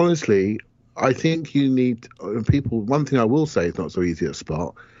 honestly, I think you need people. One thing I will say is not so easy to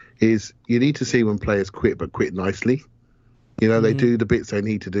spot is you need to see when players quit, but quit nicely. They do the bits they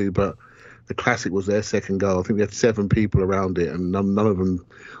need to do, but the classic was their second goal. I think we had 7 people around it, and none of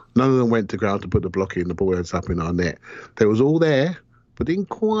them went to ground to put the block in. The ball ends up in our net. They was all there, but didn't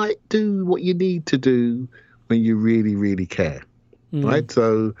quite do what you need to do when you really, really care, right?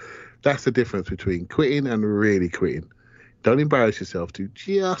 So that's the difference between quitting and really quitting. Don't embarrass yourself to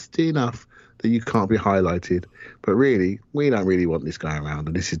just enough that you can't be highlighted. But really, we don't really want this guy around,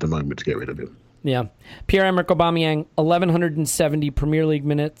 and this is the moment to get rid of him. Yeah. Pierre-Emerick Aubameyang, 1,170 Premier League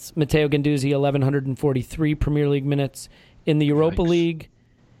minutes. Matteo Guendouzi, 1,143 Premier League minutes. In the Europa League,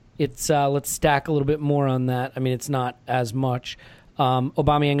 it's let's stack a little bit more on that. I mean, it's not as much.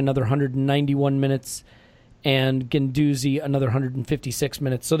 Aubameyang, another 191 minutes, and Guendouzi, another 156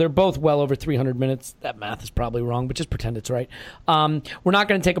 minutes. So they're both well over 300 minutes. That math is probably wrong, but just pretend it's right. We're not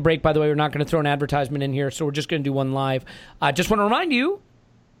going to take a break, by the way. We're not going to throw an advertisement in here, so we're just going to do one live. I just want to remind you,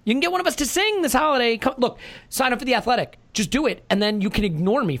 you can get one of us to sing this holiday. Look, sign up for The Athletic. Just do it, and then you can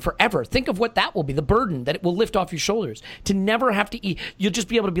ignore me forever. Think of what that will be, the burden that it will lift off your shoulders. To never have to eat. You'll just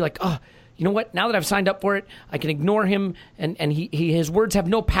be able to be like, oh, you know what? Now that I've signed up for it, I can ignore him, and his words have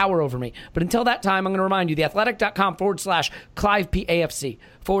no power over me. But until that time, I'm going to remind you, theathletic.com/Clive PAFC,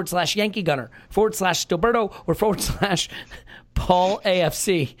 /Yankee Gunner, /Stilberto, or Paul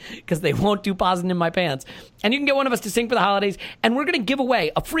AFC, because they won't do pausing in my pants. And you can get one of us to sing for the holidays, and we're going to give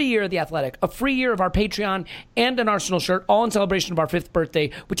away a free year of The Athletic, a free year of our Patreon, and an Arsenal shirt, all in celebration of our 5th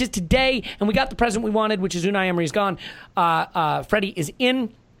birthday, which is today, and we got the present we wanted, which is Unai Emery's gone. Freddie is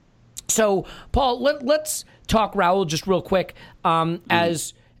in. So, Paul, let's talk Raul just real quick.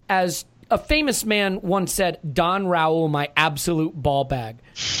 As a famous man once said, Don Raul, my absolute ball bag,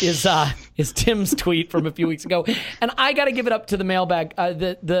 is Tim's tweet from a few weeks ago. And I got to give it up to the mailbag,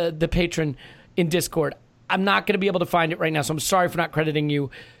 the patron in Discord. I'm not going to be able to find it right now, so I'm sorry for not crediting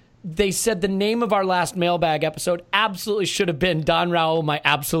you. They said the name of our last mailbag episode absolutely should have been Don Raul, my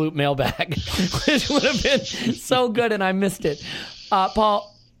absolute mailbag, which would have been so good, and I missed it. Paul,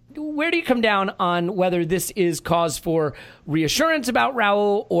 where do you come down on whether this is cause for reassurance about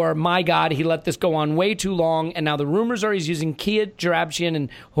Raul, or, my God, he let this go on way too long, and now the rumors are he's using Kia Jarabchian and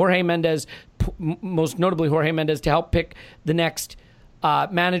Jorge Mendes, most notably Jorge Mendes, to help pick the next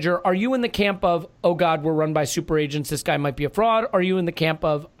manager? Are you in the camp of, oh, God, we're run by super agents, this guy might be a fraud? Or are you in the camp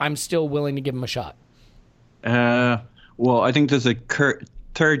of, I'm still willing to give him a shot? Well, I think there's a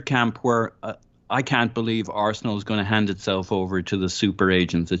third camp where I can't believe Arsenal is going to hand itself over to the super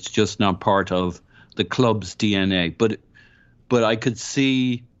agents. It's just not part of the club's DNA. But I could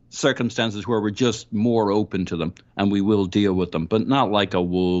see circumstances where we're just more open to them and we will deal with them, but not like a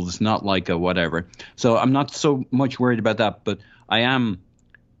Wolves, not like a whatever. So I'm not so much worried about that, but I am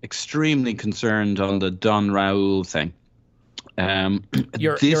extremely concerned on the Don Raul thing.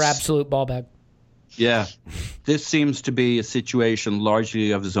 Your absolute ball bag. Yeah, this seems to be a situation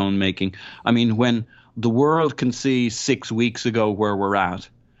largely of his own making. I mean, when the world can see 6 weeks ago where we're at,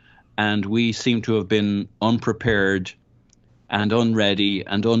 and we seem to have been unprepared and unready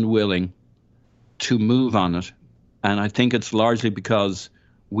and unwilling to move on it. And I think it's largely because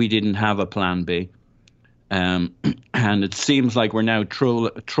we didn't have a plan B. And it seems like we're now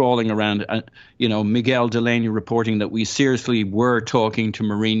trawling around, Miguel Delaney reporting that we seriously were talking to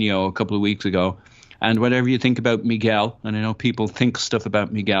Mourinho a couple of weeks ago. And whatever you think about Miguel, and I know people think stuff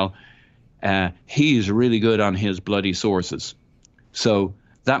about Miguel, he's really good on his bloody sources. So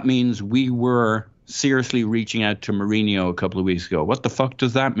that means we were seriously reaching out to Mourinho a couple of weeks ago. What the fuck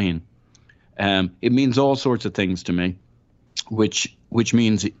does that mean? It means all sorts of things to me, which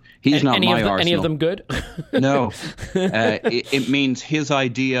means he's not my Arsenal. Any of them good? No. It means his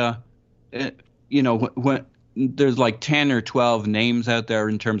idea, when there's like 10 or 12 names out there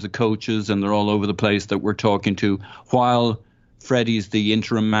in terms of coaches, and they're all over the place that we're talking to, while Freddie's the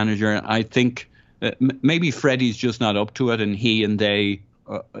interim manager. I think maybe Freddie's just not up to it, and he and they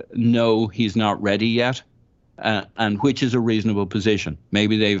know he's not ready yet, and which is a reasonable position.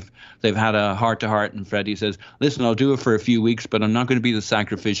 Maybe they've had a heart-to-heart, and Freddie says, listen, I'll do it for a few weeks, but I'm not going to be the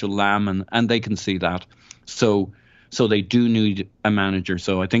sacrificial lamb, and they can see that. So they do need a manager.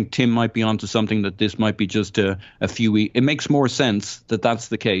 So I think Tim might be onto something, that this might be just a few weeks. It makes more sense that that's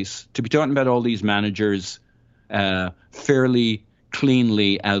the case. To be talking about all these managers fairly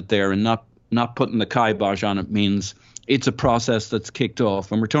cleanly out there and not putting the kibosh on it means it's a process that's kicked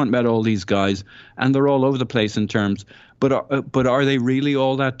off. And we're talking about all these guys, and they're all over the place in terms. But are they really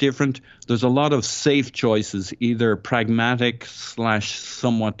all that different? There's a lot of safe choices, either pragmatic /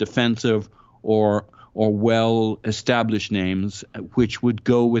 somewhat defensive, or well-established names, which would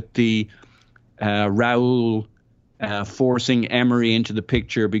go with the Raul forcing Emery into the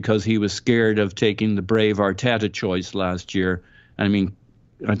picture because he was scared of taking the brave Arteta choice last year. I mean,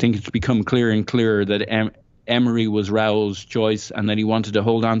 I think it's become clearer and clearer that Emery was Raul's choice, and that he wanted to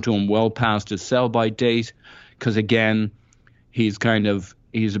hold on to him well past his sell-by date, because, again, he's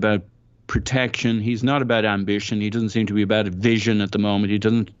about protection. He's not about ambition. He doesn't seem to be about vision at the moment. He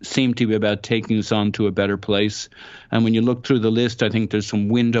doesn't seem to be about taking us on to a better place. And when you look through the list, I think there's some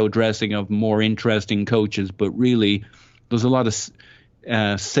window dressing of more interesting coaches, but really there's a lot of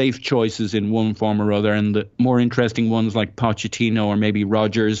safe choices in one form or other, and the more interesting ones like Pochettino or maybe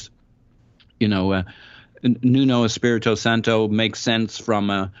Rodgers, Nuno Espirito Santo makes sense from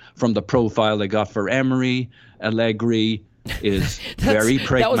the profile they got for Emery. Allegri is very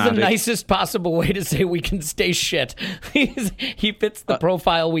pragmatic. That was the nicest possible way to say we can stay shit. He fits the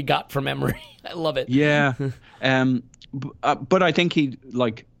profile we got from Emery. I love it. Yeah. But I think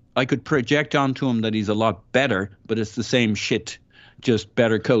I could project onto him that he's a lot better, but it's the same shit, just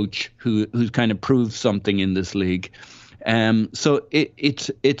better coach who's kind of proved something in this league. So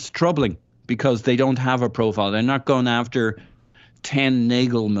it's troubling because they don't have a profile. They're not going after 10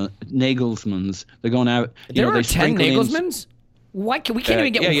 Nagelsmans. They're going out. There are 10 Nagelsmans? Why we can't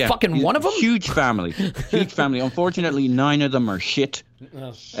even get fucking one of them? Huge family. Unfortunately, 9 of them are shit.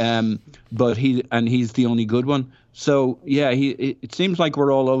 But he's the only good one. So it seems like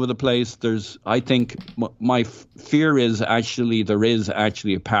we're all over the place. I think my fear is there is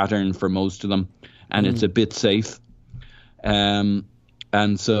actually a pattern for most of them, and it's a bit safe. And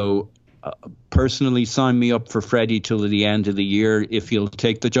so personally, sign me up for Freddie till the end of the year if he'll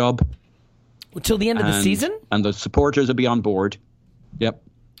take the job. Till the end of the season? And the supporters will be on board. Yep.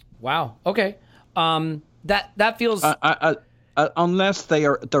 Wow. Okay. That feels unless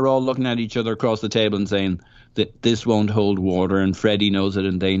they're all looking at each other across the table and saying that this won't hold water, and Freddie knows it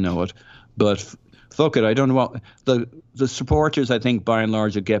and they know it. But fuck it, I don't know what the supporters, I think by and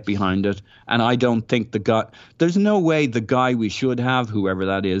large, will get behind it. And I don't think there's no way the guy we should have, whoever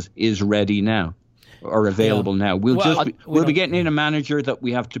that is ready now or available now. We'll be getting in a manager that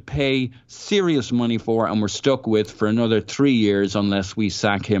we have to pay serious money for, and we're stuck with for another 3 years unless we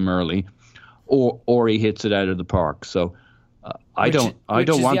sack him early, or he hits it out of the park. So I don't want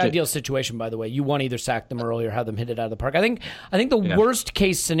the ideal situation, by the way. You want to either sack them early or have them hit it out of the park. I think the worst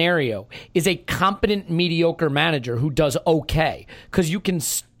case scenario is a competent, mediocre manager who does okay, because you can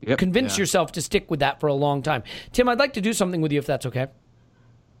convince yourself to stick with that for a long time. Tim, I'd like to do something with you if that's okay.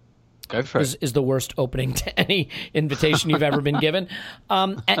 Go for it. Is the worst opening to any invitation you've ever been given.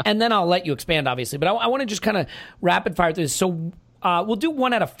 And then I'll let you expand, obviously. But I want to just kind of rapid fire through this. So we'll do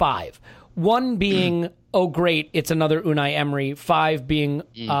 1 out of 5. 1 being, oh, great, it's another Unai Emery. 5 being,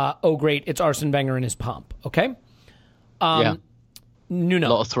 oh, great, it's Arsene Wenger in his pomp. Okay? Nuno. A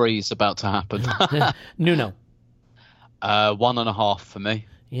lot of threes about to happen. Nuno. 1.5 for me.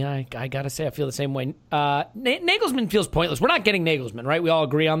 Yeah, I got to say, I feel the same way. Nagelsmann feels pointless. We're not getting Nagelsmann, right? We all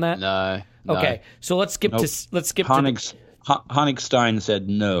agree on that? No. Okay, so let's skip to... Honigstein said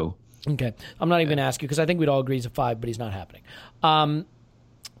no. Okay, I'm not even going to ask you because I think we'd all agree he's a 5, but he's not happening.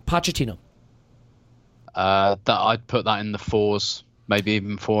 Pochettino. That I'd put that in the 4s, maybe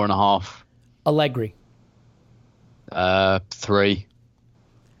even 4.5. Allegri. 3.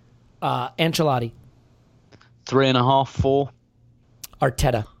 Ancelotti. 3.5, 4.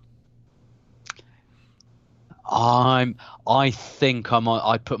 Arteta. I think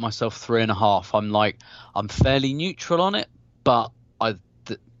I'd put myself 3.5. I'm fairly neutral on it, but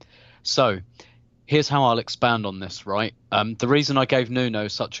so here's how I'll expand on this, right? The reason I gave Nuno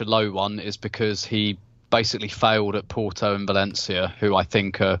such a low one is because he basically failed at Porto and Valencia, who I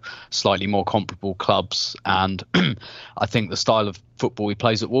think are slightly more comparable clubs. And I think the style of football he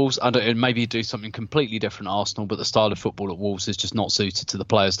plays at Wolves, maybe do something completely different at Arsenal, but the style of football at Wolves is just not suited to the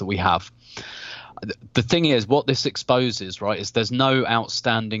players that we have. The thing is, what this exposes, right, is there's no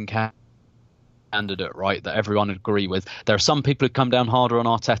outstanding candidate, right, that everyone would agree with. There are some people who come down harder on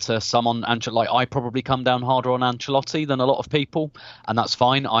Arteta, some on Ancelotti. Like I probably come down harder on Ancelotti than a lot of people, and that's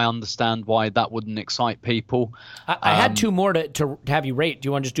fine. I understand why that wouldn't excite people. I had 2 more to have you rate. Do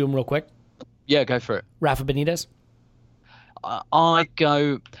you want to just do them real quick? Yeah, go for it. Rafa Benitez? I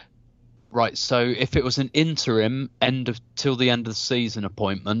go... Right, so if it was an interim till the end of the season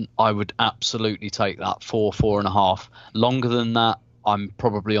appointment, I would absolutely take that 4.5. Longer than that, I'm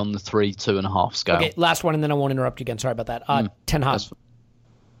probably on the 3.5 scale. Okay, last one, and then I won't interrupt you again. Sorry about that. Ten Hag.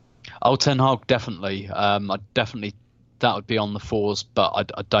 Ten Hag, definitely. That would be on the 4s, but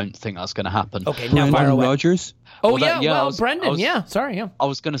I don't think that's going to happen. Okay, now fire away. Rodgers? Oh, Brendan. I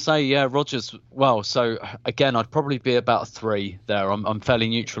was going to say, Rodgers. Well, so again, I'd probably be about a 3 there. I'm fairly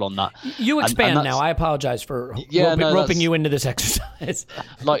neutral on that. You expand now. I apologize for roping you into this exercise.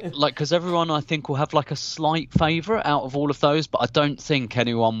 Because everyone, I think, will have like a slight favourite out of all of those, but I don't think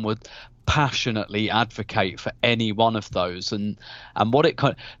anyone would passionately advocate for any one of those. And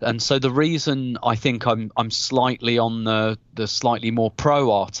so the reason I think I'm slightly on the slightly more pro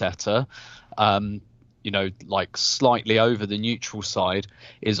Arteta, like slightly over the neutral side,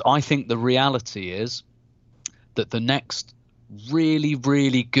 is I think the reality is that the next really,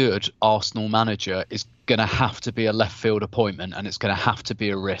 really good Arsenal manager is going to have to be a left field appointment, and it's going to have to be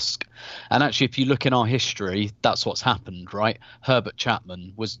a risk. And actually, if you look in our history, that's what's happened, right? Herbert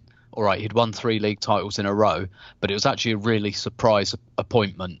Chapman was... All right, he'd won 3 league titles in a row, but it was actually a really surprise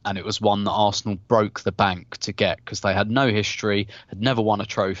appointment, and it was one that Arsenal broke the bank to get because they had no history, had never won a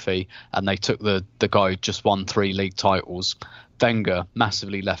trophy, and they took the guy who just won 3 league titles. Wenger,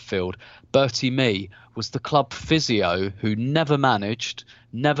 massively left field. Bertie Mee was the club physio who never managed,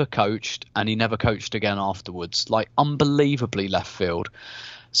 never coached, and he never coached again afterwards. Like, unbelievably left field.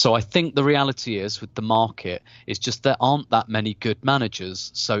 So I think the reality is with the market is just there aren't that many good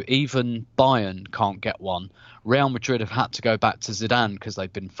managers. So even Bayern can't get one. Real Madrid have had to go back to Zidane because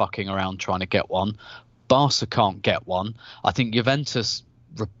they've been fucking around trying to get one. Barca can't get one. I think Juventus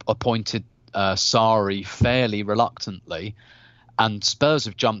appointed Sarri fairly reluctantly, and Spurs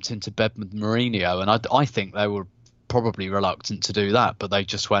have jumped into bed with Mourinho, and I think they were probably reluctant to do that, but they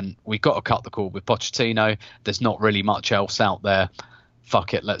just went, we've got to cut the cord with Pochettino. There's not really much else out there.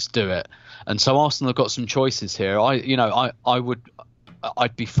 Fuck it, let's do it. And so Arsenal have got some choices here. I'd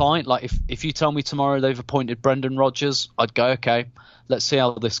be fine. Like if you tell me tomorrow they've appointed Brendan Rodgers, I'd go, okay, let's see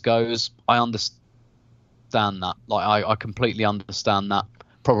how this goes. I understand that. Like I completely understand that.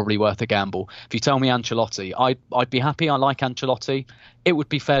 Probably worth a gamble. If you tell me Ancelotti, I'd be happy. I like Ancelotti. It would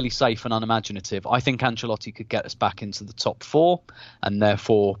be fairly safe and unimaginative. I think Ancelotti could get us back into the top 4, and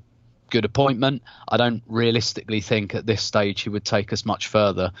therefore good appointment. I don't realistically think at this stage he would take us much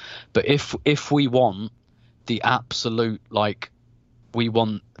further. But if we want the absolute, like, we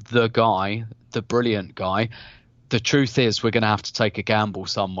want the guy, the brilliant guy, the truth is we're going to have to take a gamble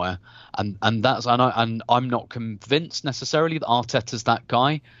somewhere, and I'm not convinced necessarily that Arteta's that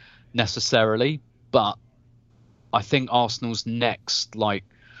guy necessarily, but I think Arsenal's next, like,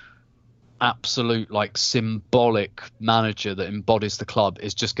 absolute, like, symbolic manager that embodies the club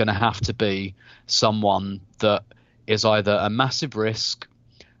is just going to have to be someone that is either a massive risk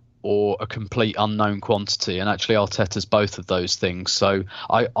or a complete unknown quantity, and actually Arteta's both of those things. So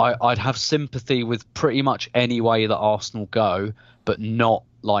I'd have sympathy with pretty much any way that Arsenal go, but not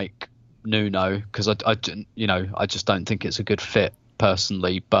like Nuno, because I just don't think it's a good fit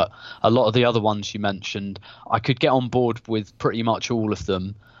personally. But a lot of the other ones you mentioned, I could get on board with pretty much all of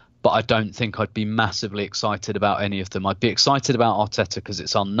them, but I don't think I'd be massively excited about any of them. I'd be excited about Arteta because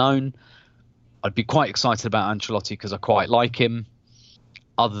it's unknown. I'd be quite excited about Ancelotti because I quite like him.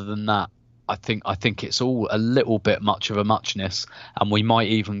 Other than that, I think it's all a little bit much of a muchness, and we might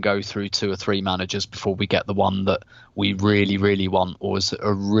even go through 2 or 3 managers before we get the one that we really, really want or is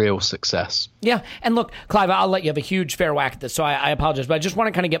a real success. Yeah, and look, Clive, I'll let you have a huge fair whack at this, so I apologize, but I just want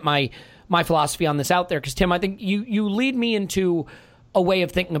to kind of get my philosophy on this out there, because, Tim, I think you lead me into a way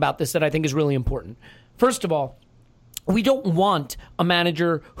of thinking about this that I think is really important. First of all, we don't want a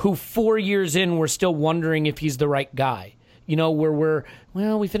manager who 4 years in we're still wondering if he's the right guy. You know, where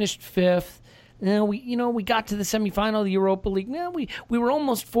we finished 5th. We got to the semifinal of the Europa League. We were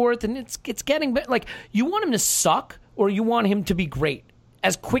almost 4th, and it's getting better. Like, you want him to suck, or you want him to be great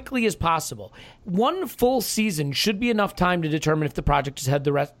as quickly as possible. 1 full season should be enough time to determine if the project has had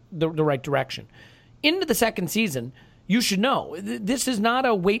the right direction. Into the second season, you should know this is not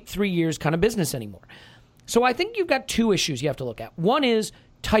a wait 3 years kind of business anymore. So I think you've got 2 issues you have to look at. One is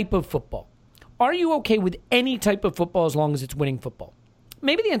type of football. Are you okay with any type of football as long as it's winning football?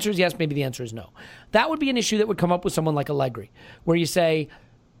 Maybe the answer is yes, maybe the answer is no. That would be an issue that would come up with someone like Allegri, where you say,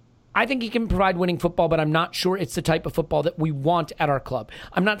 I think he can provide winning football, but I'm not sure it's the type of football that we want at our club.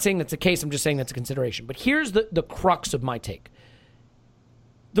 I'm not saying that's the case, I'm just saying that's a consideration. But here's the crux of my take.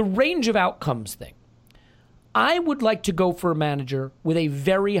 The range of outcomes thing. I would like to go for a manager with a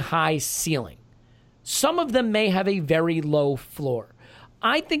very high ceiling. Some of them may have a very low floor.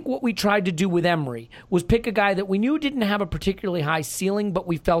 I think what we tried to do with Emery was pick a guy that we knew didn't have a particularly high ceiling, but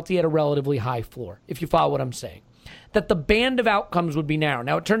we felt he had a relatively high floor, if you follow what I'm saying. That the band of outcomes would be narrow.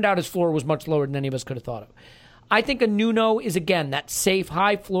 Now, it turned out his floor was much lower than any of us could have thought of. I think a Nuno is, again, that safe,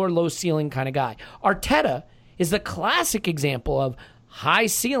 high floor, low ceiling kind of guy. Arteta is the classic example of high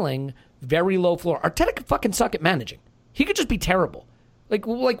ceiling, very low floor. Arteta could fucking suck at managing. He could just be terrible. Like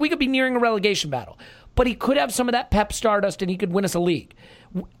we could be nearing a relegation battle. But he could have some of that pep stardust and he could win us a league.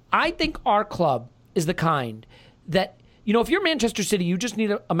 I think our club is the kind that, if you're Manchester City, you just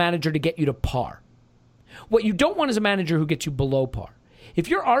need a manager to get you to par. What you don't want is a manager who gets you below par. If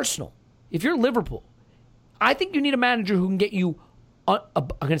you're Arsenal, if you're Liverpool, I think you need a manager who can get you, I'm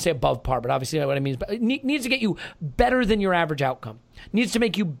going to say above par, but obviously what I mean is it needs to get you better than your average outcome. Needs to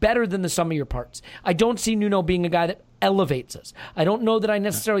make you better than the sum of your parts. I don't see Nuno being a guy that elevates us. I don't know that I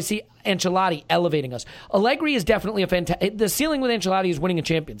necessarily see Ancelotti elevating us. Allegri is definitely the ceiling with Ancelotti is winning a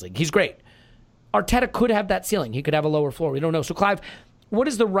Champions League. He's great. Arteta could have that ceiling. He could have a lower floor. We don't know. So, Clive, what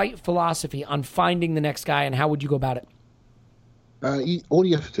is the right philosophy on finding the next guy, and how would you go about it? All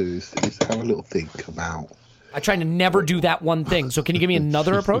you have to do is have a little think about... I try to never do that one thing. So can you give me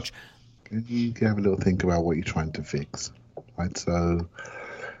another approach? You can have a little think about what you're trying to fix. Right. So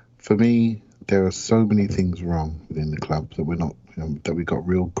for me, there are so many things wrong within the club that we're not, that we've got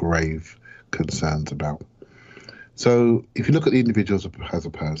real grave concerns about. So if you look at the individuals as a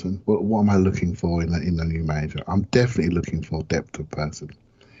person, what am I looking for in the new manager? I'm definitely looking for depth of person.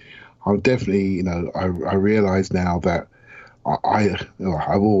 I'm definitely, I realise now that I've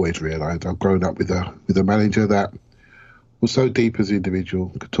always realised I've grown up with a manager that was so deep as an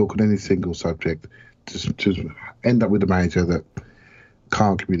individual, could talk on any single subject, to end up with a manager that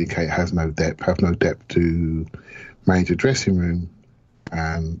can't communicate, have no depth to manage a dressing room,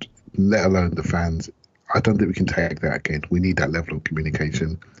 and let alone the fans. I don't think we can take that again. We need that level of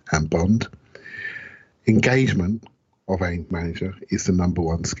communication and bond. Engagement of a manager is the number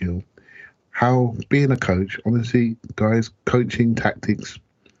one skill. How being a coach, honestly, guys, coaching tactics,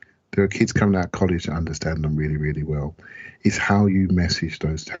 there are kids coming out of college that understand them really, really well. It's how you message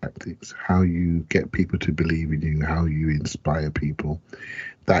those tactics, how you get people to believe in you, how you inspire people.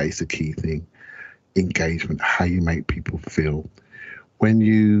 That is the key thing. Engagement, how you make people feel.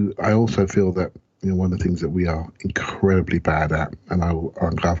 I also feel that one of the things that we are incredibly bad at, and I'm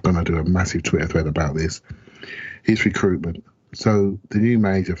going to do a massive Twitter thread about this, is recruitment. So the new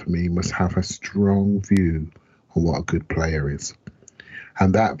manager for me must have a strong view on what a good player is.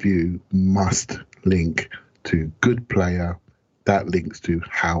 And that view must link to good player. That links to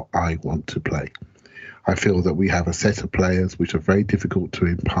how I want to play. I feel that we have a set of players which are very difficult to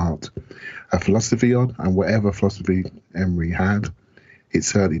impart a philosophy on, and whatever philosophy Emery had, it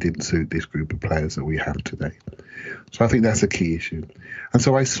certainly didn't suit this group of players that we have today. So I think that's a key issue. And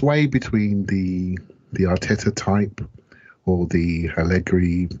so I sway between the Arteta type or the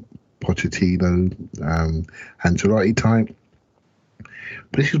Allegri, Pochettino, Ancelotti type.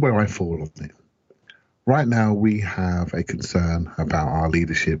 But this is where I fall on it. Right now, we have a concern about our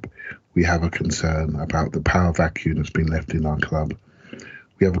leadership. We have a concern about the power vacuum that's been left in our club.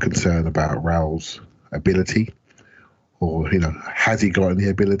 We have a concern about Raul's ability, or, has he got any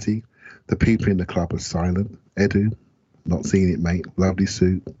ability? The people in the club are silent. Edu, not seeing it, mate. Lovely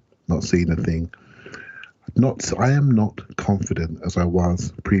suit, not seeing a thing. I am not confident as I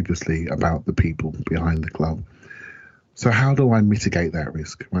was previously about the people behind the club. So how do I mitigate that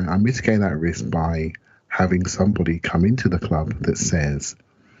risk? Right? I mitigate that risk by having somebody come into the club that says,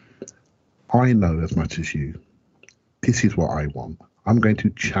 I know as much as you. This is what I want. I'm going to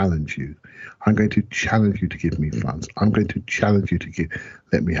challenge you. I'm going to challenge you to give me funds. I'm going to challenge you to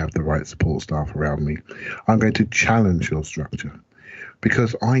let me have the right support staff around me. I'm going to challenge your structure,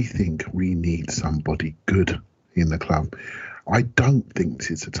 because I think we need somebody good in the club. I don't think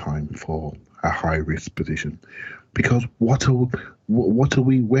this is a time for a high-risk position, because where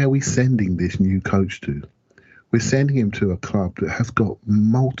are we sending this new coach to? We're sending him to a club that has got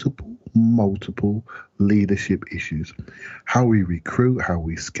multiple leadership issues. How we recruit, how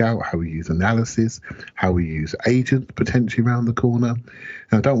we scout, how we use analysis, how we use agents potentially around the corner.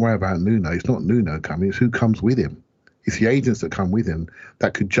 Now, don't worry about Nuno. It's not Nuno coming. It's who comes with him. It's the agents that come with him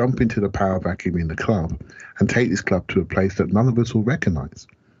that could jump into the power vacuum in the club and take this club to a place that none of us will recognise.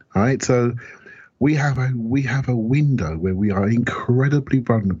 All right, so we have a window where we are incredibly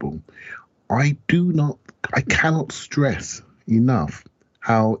vulnerable. I cannot stress enough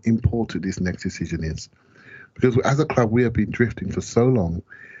how important this next decision is, because as a club we have been drifting for so long,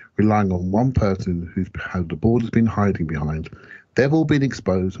 relying on one person how the board has been hiding behind. They've all been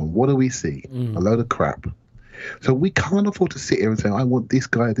exposed, and what do we see? A load of crap. So we can't afford to sit here and say, I want this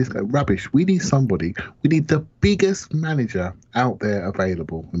guy. Rubbish. We need somebody. We need the biggest manager out there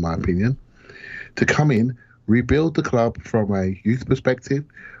available, in my opinion, to come in, rebuild the club from a youth perspective,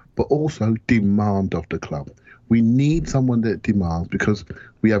 but also demand of the club. We need someone that demands, because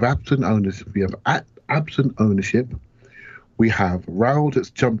we have absent ownership. We have absent ownership. We have Raul that's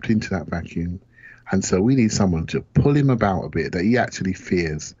jumped into that vacuum. And so we need someone to pull him about a bit, that he actually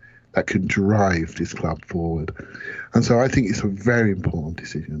fears, that can drive this club forward. And so I think it's a very important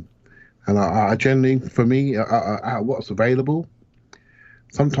decision. And I generally, for me, what's available,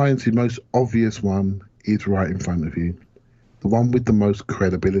 sometimes the most obvious one is right in front of you. The one with the most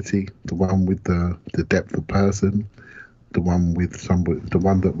credibility, the one with the depth of person, the one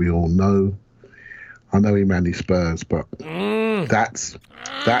that we all know. I know he managed Spurs, but that's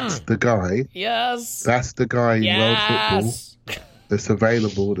the guy. Yes. That's the guy in world football that's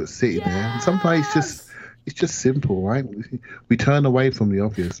available, that's sitting there. And sometimes it's just simple, right? We turn away from the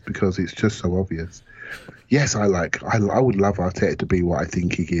obvious because it's just so obvious. Yes, I would love Arteta to be what I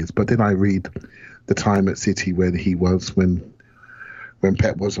think he is, but then I read the time at City when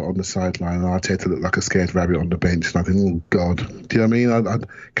Pep was on the sideline and Arteta looked like a scared rabbit on the bench, and I think, oh God, do you know what I mean?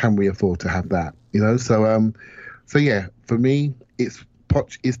 Can we afford to have that? So yeah, for me,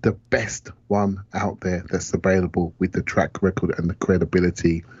 Poch is the best one out there that's available, with the track record and the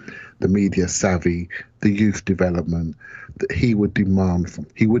credibility, the media savvy, the youth development that he would demand from.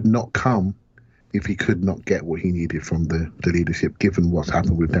 He would not come if he could not get what he needed from the leadership, given what's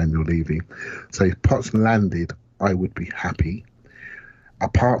happened with Daniel leaving. So if Potts landed, I would be happy.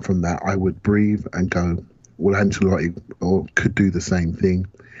 Apart from that, I would breathe and go, well, Ancelotti could do the same thing.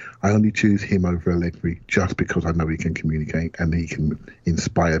 I only choose him over Allegri just because I know he can communicate and he can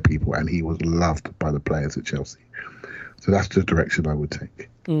inspire people, and he was loved by the players at Chelsea. So that's the direction I would take.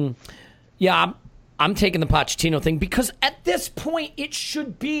 Yeah, I'm taking the Pochettino thing because at this point it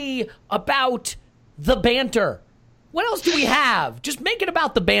should be about the banter. What else do we have? Just make it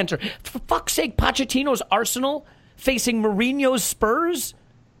about the banter. For fuck's sake, Pochettino's Arsenal facing Mourinho's Spurs?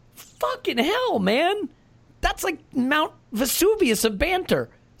 Fucking hell, man. That's like Mount Vesuvius of banter.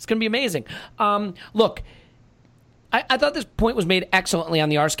 It's going to be amazing. Look, I thought this point was made excellently on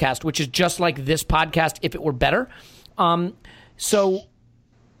the Arscast, which is just like this podcast if it were better. So,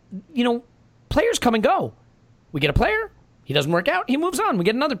 you know, players come and go. We get a player, he doesn't work out, he moves on. We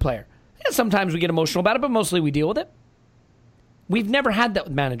get another player. And sometimes we get emotional about it, but mostly we deal with it. We've never had that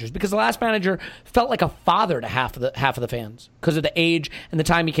with managers because the last manager felt like a father to half of the fans because of the age and the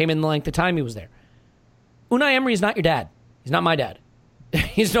time he came in, the length of time he was there. Unai Emery is not your dad. He's not my dad.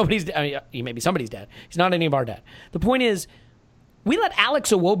 He's nobody's. I mean, he may be somebody's dad. He's not any of our dad. The point is, we let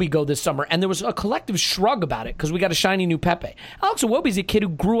Alex Iwobi go this summer, and there was a collective shrug about it because we got a shiny new Pepe. Alex Iwobi's a kid who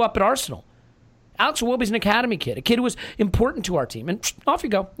grew up at Arsenal. Alex Iwobi's an academy kid, a kid who was important to our team. And off you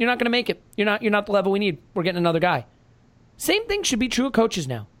go. You're not going to make it. You're not the level we need. We're getting another guy. Same thing should be true of coaches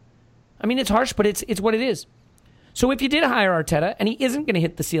now. I mean, it's harsh, but it's what it is. So if you did hire Arteta, and he isn't going to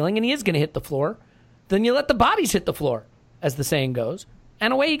hit the ceiling, and he is going to hit the floor, then you let the bodies hit the floor, as the saying goes.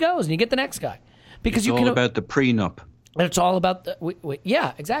 And away he goes, and you get the next guy. Because it's all about the prenup. It's all about the...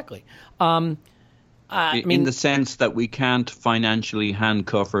 yeah, exactly. In the sense that we can't financially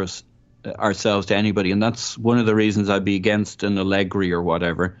handcuff ourselves to anybody. And that's one of the reasons I'd be against an Allegri or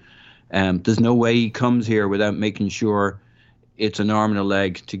whatever. There's no way he comes here without making sure it's an arm and a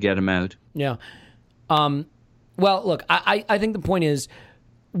leg to get him out. Yeah. Well, look, I think the point is,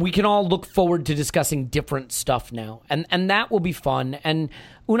 we can all look forward to discussing different stuff now. And that will be fun. And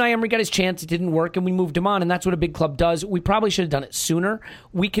Unai Emery got his chance. It didn't work, and we moved him on. And that's what a big club does. We probably should have done it sooner.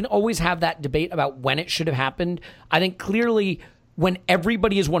 We can always have that debate about when it should have happened. I think clearly when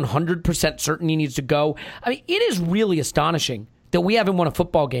everybody is 100% certain he needs to go, I mean, it is really astonishing that we haven't won a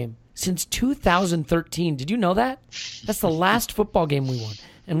football game since 2013. Did you know that? That's the last football game we won.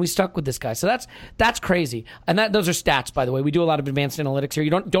 And we stuck with this guy. So that's crazy. And those are stats, by the way. We do a lot of advanced analytics here. You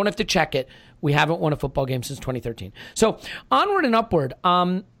don't have to check it. We haven't won a football game since 2013. So onward and upward.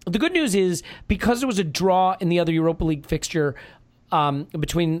 The good news is because there was a draw in the other Europa League fixture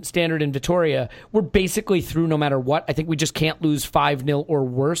between Standard and Vitória, we're basically through no matter what. I think we just can't lose 5-0 or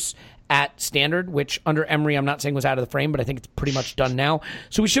worse at Standard, which under Emery I'm not saying was out of the frame, but I think it's pretty much done now.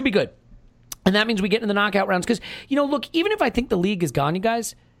 So we should be good. And that means we get in the knockout rounds. Because, look, even if I think the league is gone, you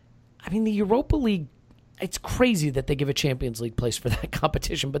guys, I mean, the Europa League, it's crazy that they give a Champions League place for that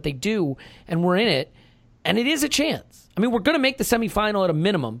competition, but they do, and we're in it, and it is a chance. I mean, we're going to make the semifinal at a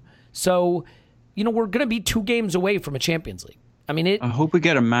minimum. So, we're going to be 2 games away from a Champions League. I mean, I hope we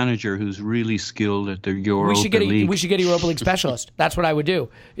get a manager who's really skilled at the Europa League. We should get a Europa League specialist. That's what I would do.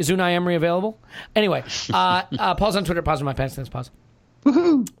 Is Unai Emery available? Anyway, Paul's on Twitter. Pause in my pants. Thanks, pause.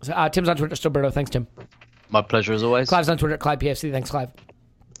 Tim's on Twitter, Stilberto. Thanks, Tim. My pleasure as always. Clive's on Twitter, Clive PFC. Thanks, Clive.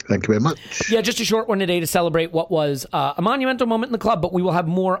 Thank you very much. Yeah, just a short one today to celebrate what was a monumental moment in the club, but we will have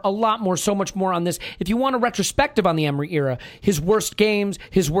a lot more, so much more on this. If you want a retrospective on the Emery era, his worst games,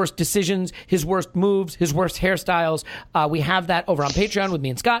 his worst decisions, his worst moves, his worst hairstyles, we have that over on Patreon with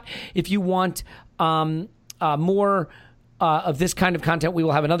me and Scott. If you want more of this kind of content, we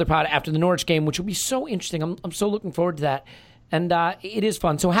will have another pod after the Norwich game, which will be so interesting. I'm so looking forward to that. And it is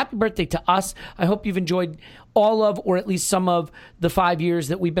fun. So happy birthday to us. I hope you've enjoyed all of, or at least some of, the 5 years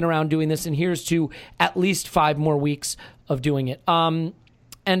that we've been around doing this. And here's to at least 5 more weeks of doing it. And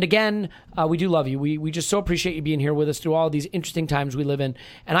again, we do love you. We just so appreciate you being here with us through all these interesting times we live in.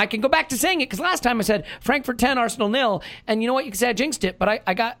 And I can go back to saying it because last time I said Frankfurt 10, Arsenal 0. And you know what? You can say I jinxed it, but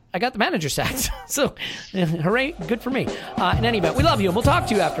I got the manager sacked. So hooray, good for me. In any event, we love you. And we'll talk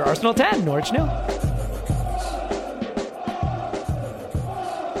to you after Arsenal 10, Norwich 0.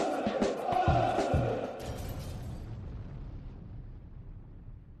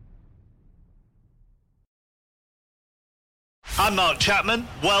 I'm Mark Chapman.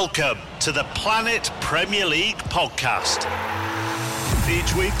 Welcome to the Planet Premier League podcast.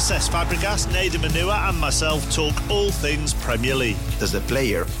 Each week, Cesc Fabregas, Nader Manua and myself talk all things Premier League. As a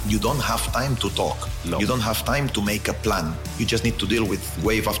player, you don't have time to talk. No. You don't have time to make a plan. You just need to deal with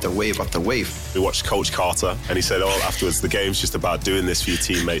wave after wave after wave. We watched Coach Carter and he said, afterwards, the game's just about doing this for your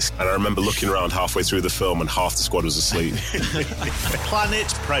teammates. And I remember looking around halfway through the film and half the squad was asleep. Planet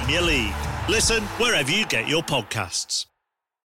Premier League. Listen wherever you get your podcasts.